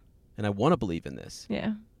 Yeah. And I want to believe in this.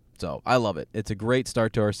 Yeah. So I love it. It's a great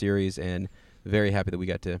start to our series, and very happy that we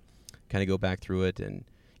got to kind of go back through it and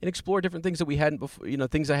explore different things that we hadn't before,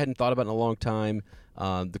 things I hadn't thought about in a long time.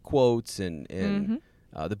 The quotes and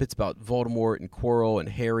the bits about Voldemort and Quirrell and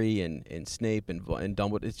Harry and Snape and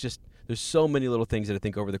Dumbledore. It's just there's so many little things that I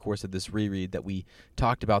think over the course of this reread that we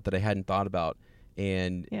talked about that I hadn't thought about.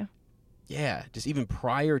 And just even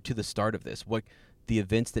prior to the start of this, what the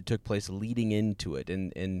events that took place leading into it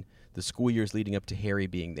and the school years leading up to Harry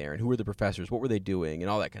being there and who were the professors, what were they doing and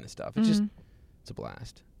all that kind of stuff. It's just, it's a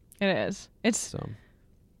blast. It is.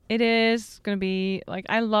 It is going to be, like,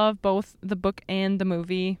 I love both the book and the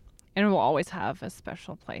movie, and it will always have a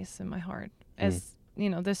special place in my heart. As, you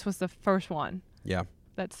know, this was the first one. Yeah.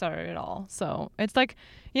 That started it all. So it's like,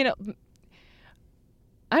 you know,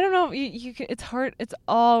 I don't know. It's hard. It's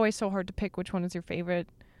always so hard to pick which one is your favorite.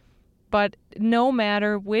 But no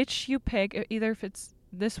matter which you pick, either if it's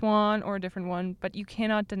this one or a different one, but you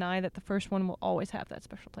cannot deny that the first one will always have that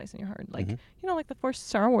special place in your heart. Like, you know, like the first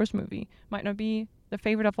Star Wars movie might not be the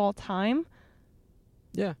favorite of all time.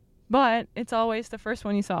 Yeah. But it's always the first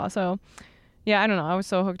one you saw. So, yeah, I don't know. I was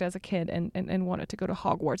so hooked as a kid and wanted to go to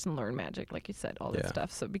Hogwarts and learn magic, like you said, all that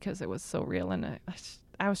stuff. So because it was so real, and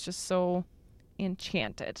I was just so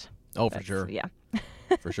enchanted. Oh, for sure. Yeah.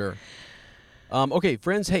 For sure. Okay,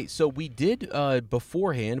 friends. Hey, so we did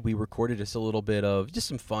beforehand. We recorded just a little bit of just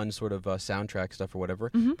some fun sort of soundtrack stuff or whatever.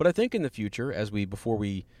 But I think in the future, before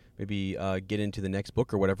we maybe get into the next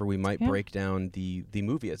book or whatever, we might break down the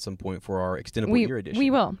movie at some point for our extendable year edition. We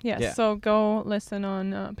will. Yes. Yeah. So go listen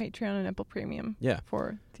on Patreon and Apple Premium. Yeah.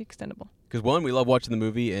 For the extendable. Because one, we love watching the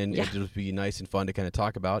movie, and it'll just be nice and fun to kind of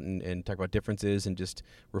talk about and talk about differences and just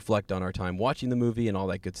reflect on our time watching the movie and all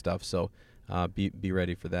that good stuff. So. Be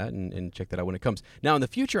ready for that and check that out when it comes. Now, in the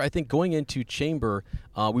future, I think going into Chamber,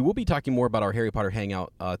 we will be talking more about our Harry Potter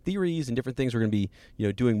Hangout theories and different things. We're going to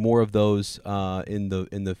be, doing more of those in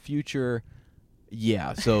the future.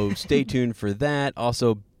 Yeah, so stay tuned for that.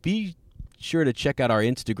 Also, be sure to check out our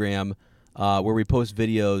Instagram where we post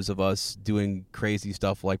videos of us doing crazy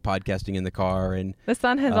stuff like podcasting in the car. And the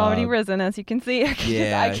sun has already risen, as you can see.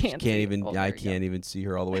 Yeah, I can't even see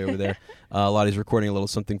her all the way over there. Lottie's recording a little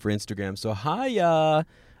something for Instagram. So hi.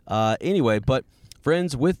 Anyway, but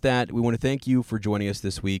friends, with that, we want to thank you for joining us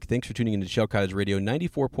this week. Thanks for tuning into Shell Cottage Radio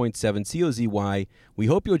 94.7 COZY. We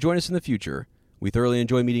hope you'll join us in the future. We thoroughly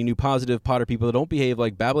enjoy meeting new positive Potter people that don't behave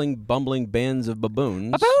like babbling, bumbling bands of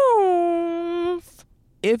baboons.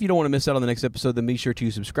 If you don't want to miss out on the next episode, then be sure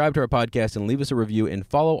to subscribe to our podcast and leave us a review and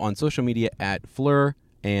follow on social media at Fleur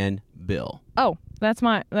and Bill. Oh, that's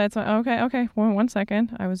my okay. One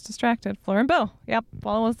second. I was distracted. Fleur and Bill. Yep,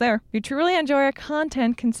 follow us there. If you truly enjoy our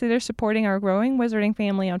content, consider supporting our growing wizarding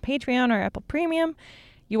family on Patreon or Apple Premium.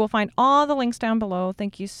 You will find all the links down below.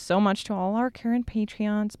 Thank you so much to all our current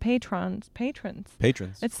patrons.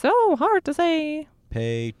 It's so hard to say.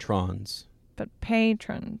 Patrons. But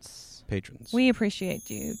patrons. We appreciate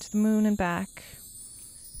you to the moon and back.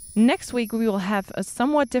 Next week, we will have a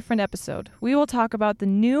somewhat different episode. We will talk about the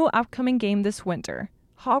new upcoming game this winter,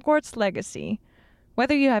 Hogwarts Legacy.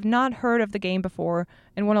 Whether you have not heard of the game before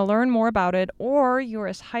and want to learn more about it, or you're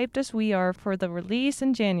as hyped as we are for the release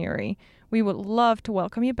in January, we would love to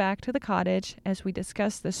welcome you back to the cottage as we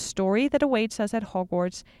discuss the story that awaits us at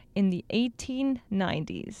Hogwarts in the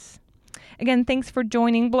 1890s. Again, thanks for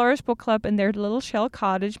joining Blur's Book Club in their little Shell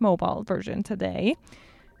Cottage mobile version today.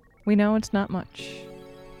 We know it's not much,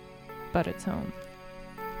 but it's home.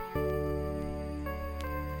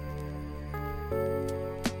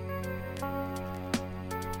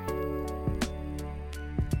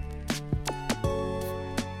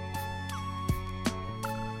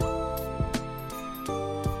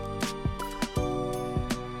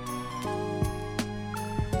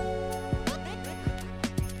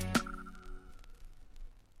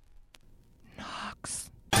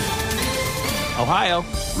 Ohio,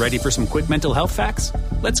 ready for some quick mental health facts?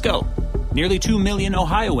 Let's go. Nearly 2 million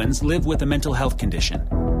Ohioans live with a mental health condition.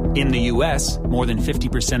 In the U.S., more than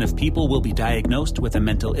 50% of people will be diagnosed with a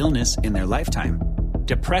mental illness in their lifetime.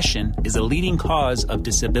 Depression is a leading cause of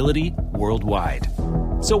disability worldwide.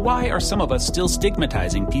 So why are some of us still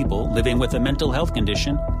stigmatizing people living with a mental health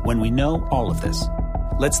condition when we know all of this?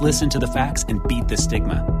 Let's listen to the facts and beat the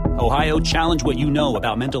stigma. Ohio, challenge what you know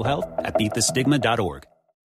about mental health at beatthestigma.org.